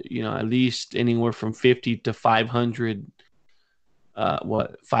at least anywhere from 50 to 500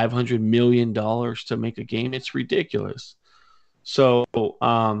 $500 million to make a game. It's ridiculous. So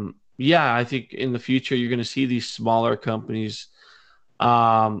I think in the future you're going to see these smaller companies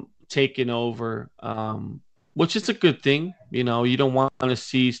taking over, which is a good thing. You don't want to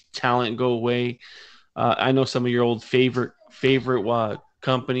see talent go away. I know some of your old favorite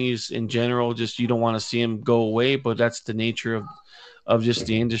companies in general, just you don't want to see them go away, but that's the nature of just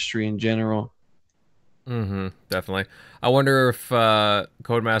the industry in general. Definitely. I wonder if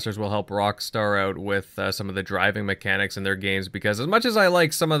Codemasters will help Rockstar out with some of the driving mechanics in their games, because as much as I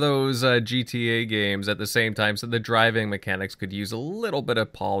like some of those GTA games, at the same time, so the driving mechanics could use a little bit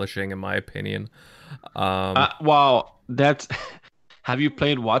of polishing, in my opinion. Well, that's have you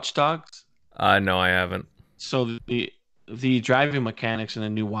played Watch Dogs? No, I haven't. So the driving mechanics in the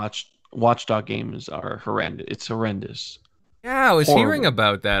new Watchdog games are horrendous. It's horrendous. Yeah, I was hearing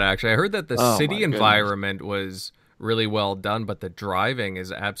about that, actually. I heard that the city environment was really well done, but the driving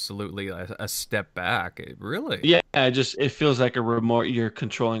is absolutely a step back. Really? Yeah, it feels like you're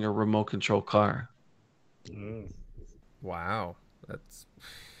controlling a remote control car. Wow.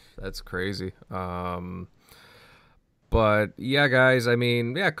 That's crazy. But yeah, guys, I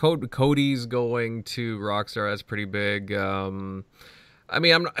mean, yeah, Cody's going to Rockstar. That's pretty big. I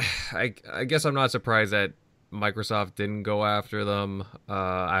mean, I guess I'm not surprised that Microsoft didn't go after them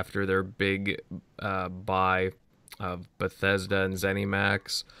after their big buy of Bethesda and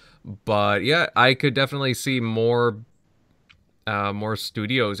ZeniMax. But yeah, I could definitely see more more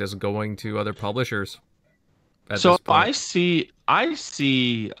studios just going to other publishers. So I see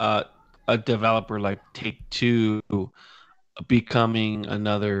a developer like Take-Two becoming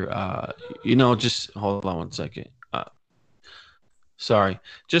another. Just hold on one second. Sorry,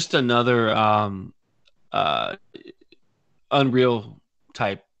 just another Unreal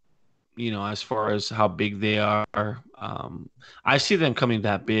type. As far as how big they are, I see them coming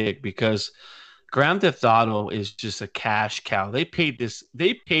that big because Grand Theft Auto is just a cash cow. They paid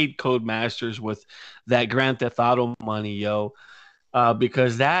Codemasters with that Grand Theft Auto money,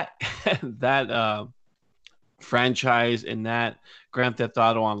 because that that franchise and that Grand Theft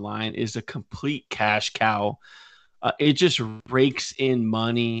Auto Online is a complete cash cow. It just rakes in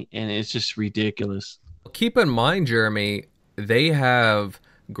money, and it's just ridiculous. Keep in mind, Jeremy, they have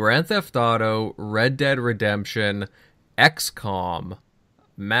Grand Theft Auto, Red Dead Redemption, XCOM,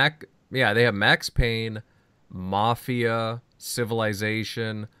 they have Max Payne, Mafia,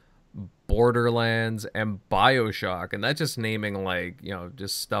 Civilization, Borderlands, and BioShock, and that's just naming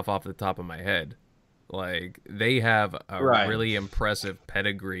just stuff off the top of my head. Like, they have a really impressive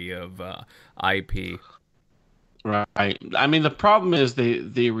pedigree of IP. Right. I mean, the problem is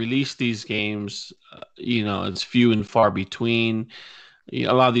they release these games, it's few and far between.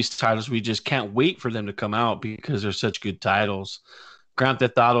 A lot of these titles, we just can't wait for them to come out because they're such good titles. Grand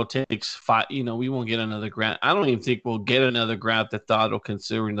Theft Auto takes 5, we won't get another I don't even think we'll get another Grand Theft Auto,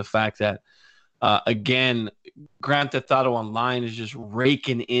 considering the fact that, again, Grand Theft Auto Online is just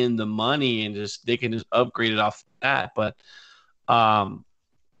raking in the money and they can just upgrade it off that. But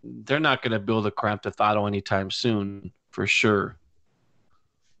they're not going to build a Grand Theft Auto anytime soon, for sure.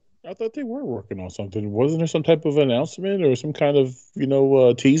 I thought they were working on something. Wasn't there some type of announcement or some kind of,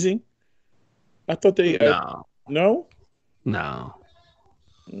 teasing? I thought they... No? No.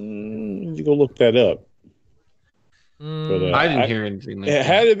 You go look that up. But, I didn't hear anything.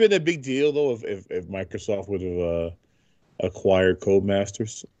 Had it been a big deal, though, if Microsoft would have acquired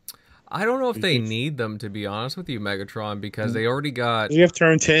Codemasters? I don't know if they need them, to be honest with you, Megatron, because they already got... We have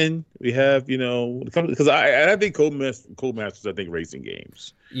Turn 10. We have, because I think Codemasters, I think, racing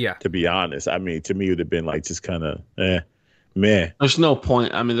games. Yeah. To be honest. I mean, to me, it would have been like just kind of, meh. There's no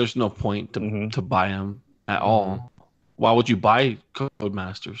point. I mean, there's no point to buy them at all. Why would you buy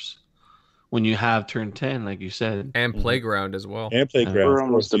Codemasters when you have Turn 10, like you said? And Playground as well. And Playground. For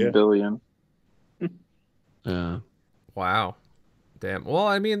almost $1 billion. Yeah. Wow. Damn. Well,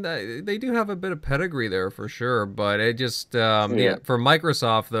 I mean, they do have a bit of pedigree there for sure, but it just, for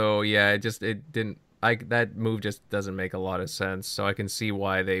Microsoft though, that move just doesn't make a lot of sense. So I can see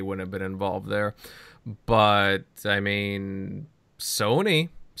why they wouldn't have been involved there. But I mean, Sony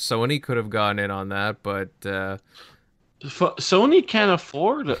could have gotten in on that, but Sony can't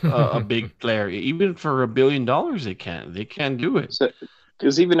afford a big player. Even for $1 billion, they can't do it.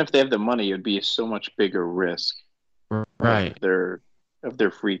 Because even if they have the money, it'd be a so much bigger risk. Right. Of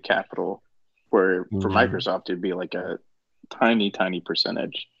their free capital, where for Microsoft it'd be like a tiny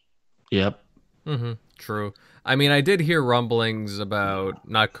percentage. Yep. True. I mean, I did hear rumblings about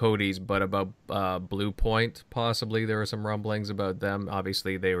not Cody's, but about Blue Point. Possibly there were some rumblings about them.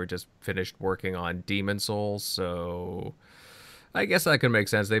 Obviously, they were just finished working on Demon Souls, so I guess that could make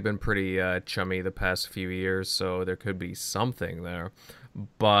sense. They've been pretty chummy the past few years, so there could be something there.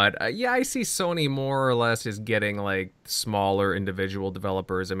 But I see Sony more or less is getting like smaller individual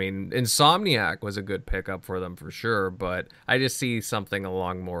developers. I mean, Insomniac was a good pickup for them for sure, but I just see something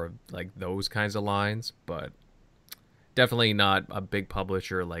along more of like those kinds of lines, but definitely not a big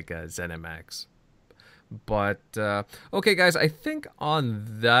publisher like ZeniMax. But okay, guys, I think on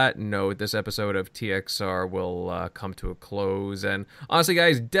that note, this episode of TXR will come to a close. And honestly,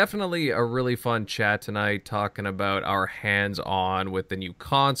 guys, definitely a really fun chat tonight, talking about our hands-on with the new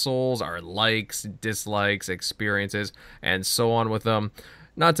consoles, our likes, dislikes, experiences, and so on with them.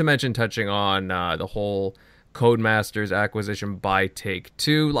 Not to mention touching on the whole Codemasters acquisition by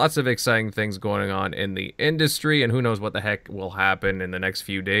Take-Two. Lots of exciting things going on in the industry, and who knows what the heck will happen in the next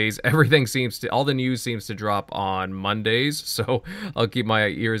few days. All the news seems to drop on Mondays, so I'll keep my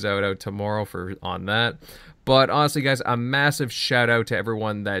ears out tomorrow on that. But honestly, guys, a massive shout out to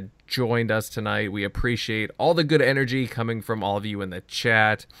everyone that joined us tonight. We appreciate all the good energy coming from all of you in the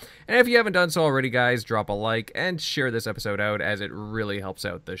chat. And if you haven't done so already, guys, drop a like and share this episode out, as it really helps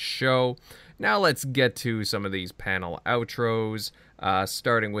out the show. Now let's get to some of these panel outros,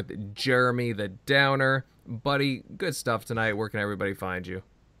 starting with Jeremy the Downer. Buddy, good stuff tonight. Where can everybody find you?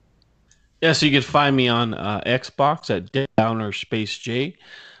 Yeah, so you can find me on Xbox at Downer Space J.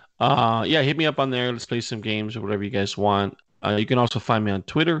 Hit me up on there. Let's play some games or whatever you guys want. You can also find me on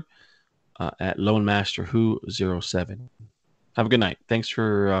Twitter at LoneMasterWho07. Have a good night. Thanks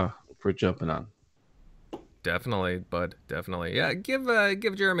for jumping on. Definitely, bud. Definitely. Yeah, give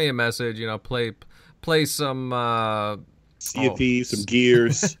Jeremy a message. You know, play some Sea of Thieves, some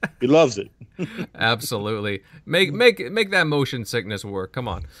Gears. He loves it. Absolutely. Make that motion sickness work. Come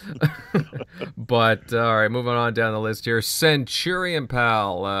on. But all right, moving on down the list here. Centurion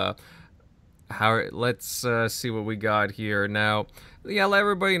Pal. Let's see what we got here now. Yeah, let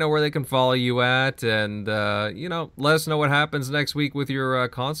everybody know where they can follow you at, and you know, let us know what happens next week with your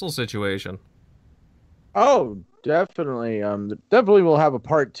console situation. Oh, definitely. Definitely we'll have a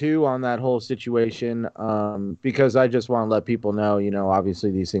part 2 on that whole situation. Because I just want to let people know, you know,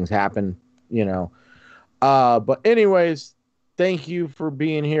 obviously these things happen, you know. But anyways, thank you for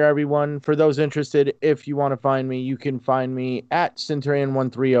being here, everyone. For those interested, if you want to find me, you can find me at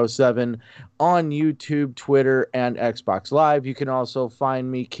Centurion1307 on YouTube, Twitter, and Xbox Live. You can also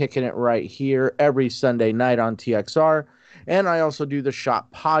find me kicking it right here every Sunday night on TXR. And I also do the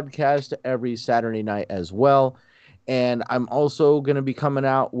Shop podcast every Saturday night as well. And I'm also going to be coming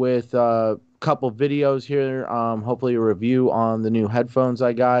out with a couple videos here, hopefully a review on the new headphones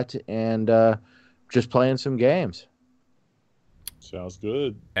I got, and just playing some games. Sounds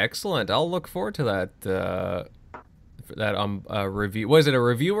good. Excellent. I'll look forward to that review. Was it a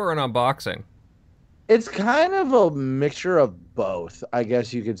review or an unboxing? It's kind of a mixture of both, I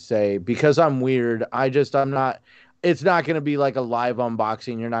guess you could say, because I'm weird. I'm not. It's not going to be like a live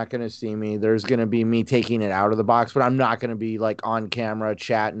unboxing. You're not going to see me. There's going to be me taking it out of the box, but I'm not going to be like on camera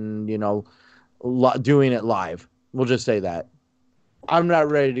chatting, you know, doing it live. We'll just say that. I'm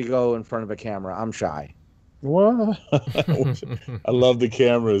not ready to go in front of a camera. I'm shy. What? I love the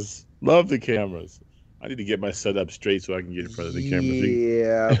cameras. Love the cameras. I need to get my setup straight so I can get in front of the camera.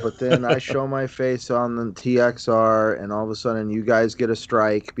 Yeah, but then I show my face on the TXR, and all of a sudden you guys get a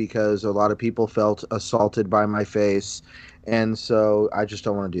strike because a lot of people felt assaulted by my face, and so I just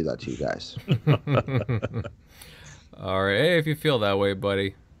don't want to do that to you guys. All right, hey, if you feel that way,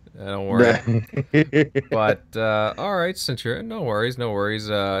 buddy, don't worry. But all right, Centurion, no worries.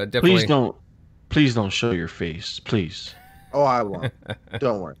 Definitely. Please don't show your face, please. Oh, I won't.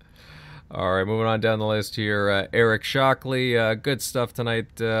 Don't worry. All right, moving on down the list here. Eric Shockley, good stuff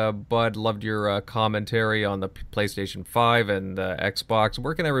tonight, bud. Loved your commentary on the PlayStation 5 and Xbox.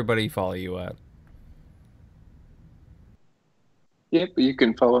 Where can everybody follow you at? Yep, you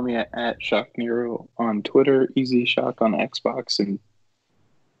can follow me at ShockNero on Twitter, Easy Shock on Xbox and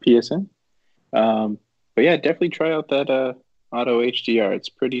PSN. But yeah, definitely try out that Auto HDR. It's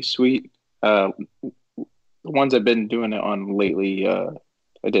pretty sweet. The ones I've been doing it on lately,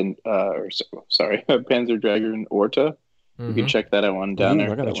 Panzer Dragoon Orta. You can check that out one down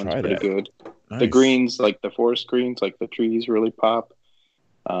there. That one's pretty good. Nice. The greens, like the forest greens, like the trees really pop.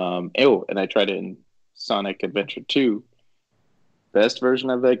 And I tried it in Sonic Adventure 2. Best version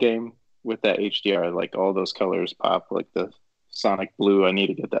of that game with that HDR, like all those colors pop, like the Sonic Blue. I need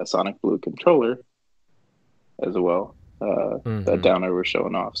to get that Sonic Blue controller as well. That downer we're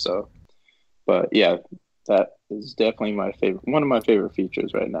showing off. So, but yeah, that is definitely my favorite. One of my favorite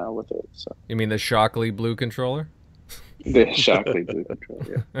features right now with it. So you mean the Shockley Blue controller? The Shockley Blue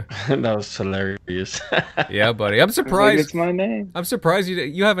controller. Yeah. That was hilarious. Yeah, buddy. I'm surprised. It's my name. I'm surprised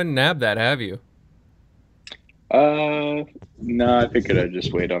you haven't nabbed that, have you? No, I figured I'd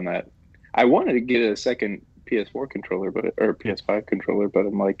just wait on that. I wanted to get a second PS4 controller, or PS5 controller, but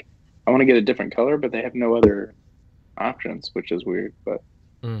I'm like, I want to get a different color, but they have no other options, which is weird. But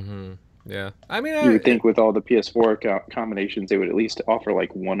yeah, I mean, you would think with all the PS4 combinations, they would at least offer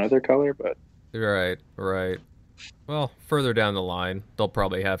like one other color, but right. Well, further down the line, they'll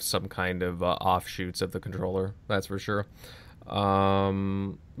probably have some kind of offshoots of the controller. That's for sure.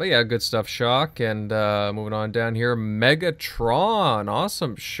 But yeah, good stuff, Shock. And moving on down here, Megatron.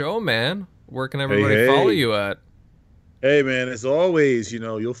 Awesome show, man. Where can everybody follow you at? Hey, man, as always,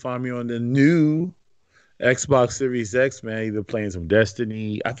 you'll find me on the new Xbox Series X, man. Either playing some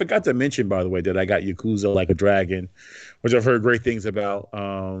Destiny. I forgot to mention, by the way, that I got Yakuza Like a Dragon, which I've heard great things about.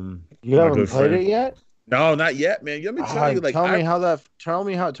 You haven't played it yet? No, not yet, man. Let me tell you. Tell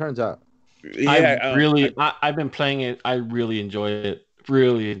me how it turns out. Yeah, I've been playing it. I really enjoy it.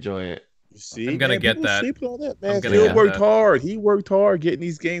 Really enjoy it. See, I'm gonna get that. He worked hard. He worked hard getting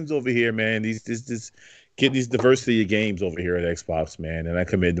these games over here, man. Getting these diversity of games over here at Xbox, man, and I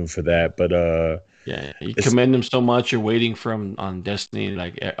commend him for that. But yeah, you commend him so much. You're waiting for him on Destiny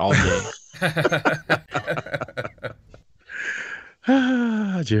like all day.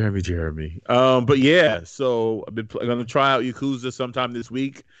 Jeremy. But yeah, so I'm gonna try out Yakuza sometime this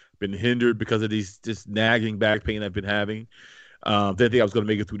week. Been hindered because of these just nagging back pain I've been having. Didn't think I was going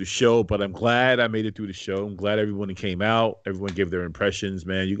to make it through the show, but I'm glad I made it through the show. I'm glad everyone came out. Everyone gave their impressions,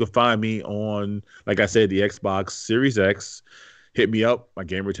 man. You can find me on, like I said, the Xbox Series X. Hit me up. My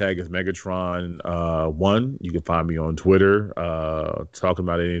gamer tag is Megatron1. You can find me on Twitter, talking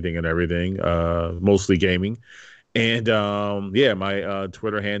about anything and everything, mostly gaming. And yeah, my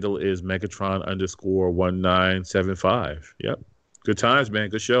Twitter handle is Megatron_1975. Yep. Good times, man.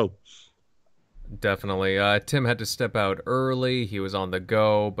 Good show. Definitely. Tim had to step out early. He was on the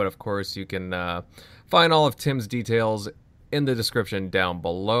go, but of course you can find all of Tim's details in the description down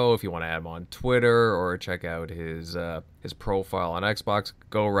below. If you want to add him on Twitter or check out his profile on Xbox,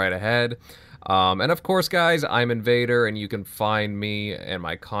 go right ahead. And of course, guys, I'm Invader, and you can find me and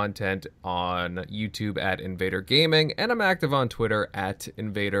my content on YouTube at Invader Gaming, and I'm active on Twitter at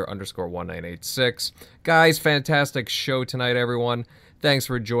Invader_1986. Guys, fantastic show tonight, everyone. Thanks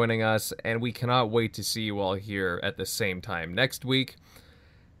for joining us, and we cannot wait to see you all here at the same time next week.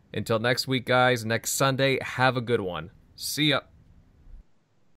 Until next week, guys, next Sunday, have a good one. See ya.